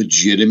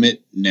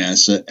legitimate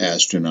NASA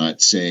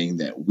astronaut saying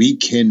that we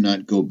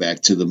cannot go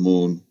back to the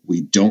moon. We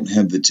don't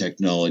have the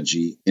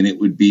technology, and it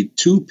would be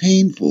too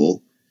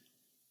painful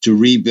to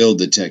rebuild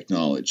the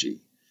technology.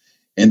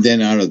 And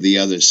then out of the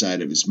other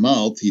side of his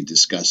mouth, he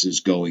discusses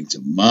going to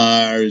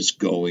Mars,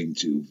 going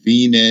to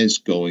Venus,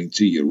 going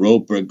to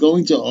Europa,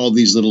 going to all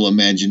these little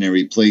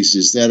imaginary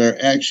places that are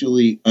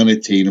actually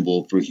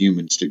unattainable for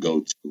humans to go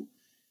to.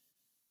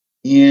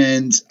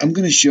 And I'm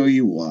going to show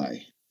you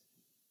why.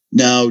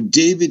 Now,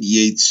 David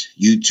Yates'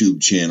 YouTube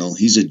channel,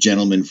 he's a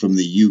gentleman from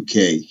the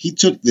UK. He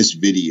took this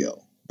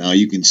video. Now,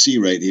 you can see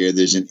right here,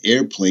 there's an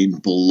airplane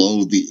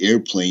below the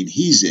airplane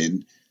he's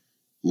in,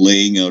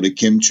 laying out a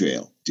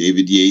chemtrail.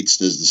 David Yates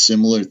does the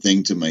similar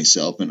thing to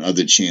myself and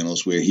other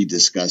channels where he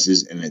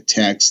discusses and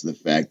attacks the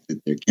fact that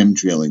they're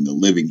chemtrailing the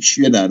living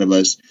shit out of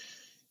us,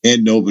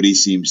 and nobody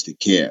seems to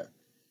care.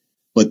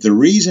 But the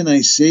reason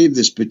I saved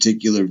this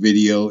particular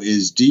video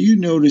is, do you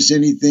notice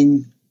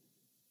anything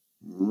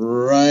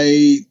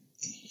right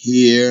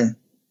here?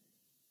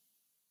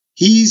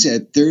 He's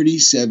at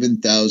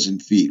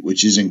 37,000 feet,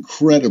 which is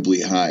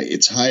incredibly high.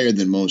 It's higher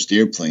than most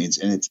airplanes,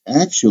 and it's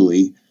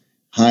actually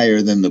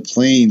higher than the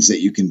planes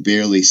that you can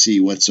barely see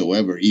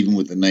whatsoever, even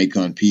with the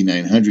Nikon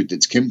P900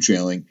 that's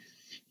chemtrailing.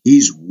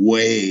 He's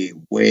way,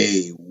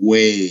 way,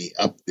 way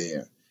up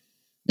there.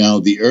 Now,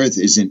 the Earth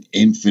isn't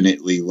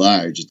infinitely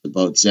large. It's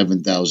about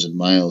 7,000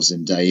 miles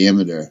in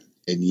diameter,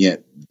 and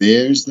yet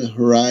there's the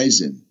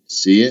horizon.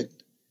 See it?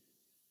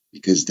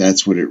 Because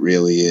that's what it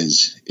really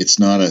is. It's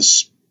not a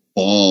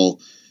ball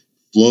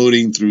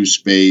floating through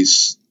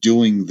space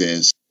doing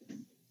this.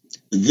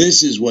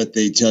 This is what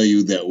they tell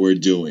you that we're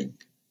doing.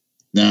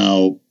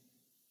 Now,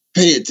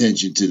 pay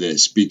attention to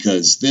this,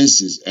 because this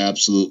is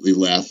absolutely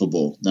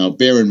laughable. Now,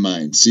 bear in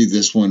mind, see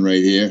this one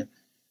right here?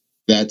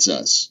 That's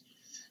us.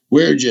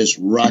 We're just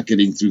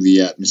rocketing through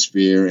the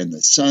atmosphere, and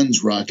the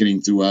sun's rocketing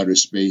through outer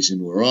space,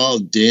 and we're all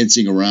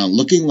dancing around,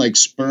 looking like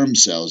sperm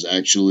cells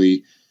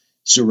actually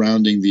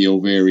surrounding the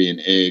ovarian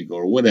egg,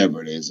 or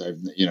whatever it is. I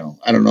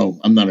don't know.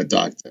 I'm not a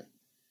doctor.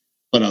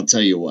 But I'll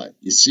tell you what.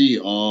 You see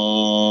all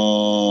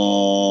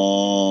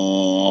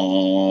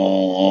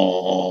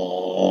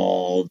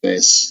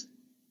this?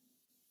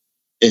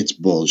 It's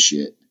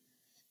bullshit.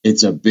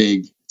 It's a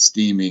big,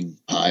 steaming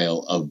pile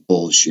of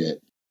bullshit.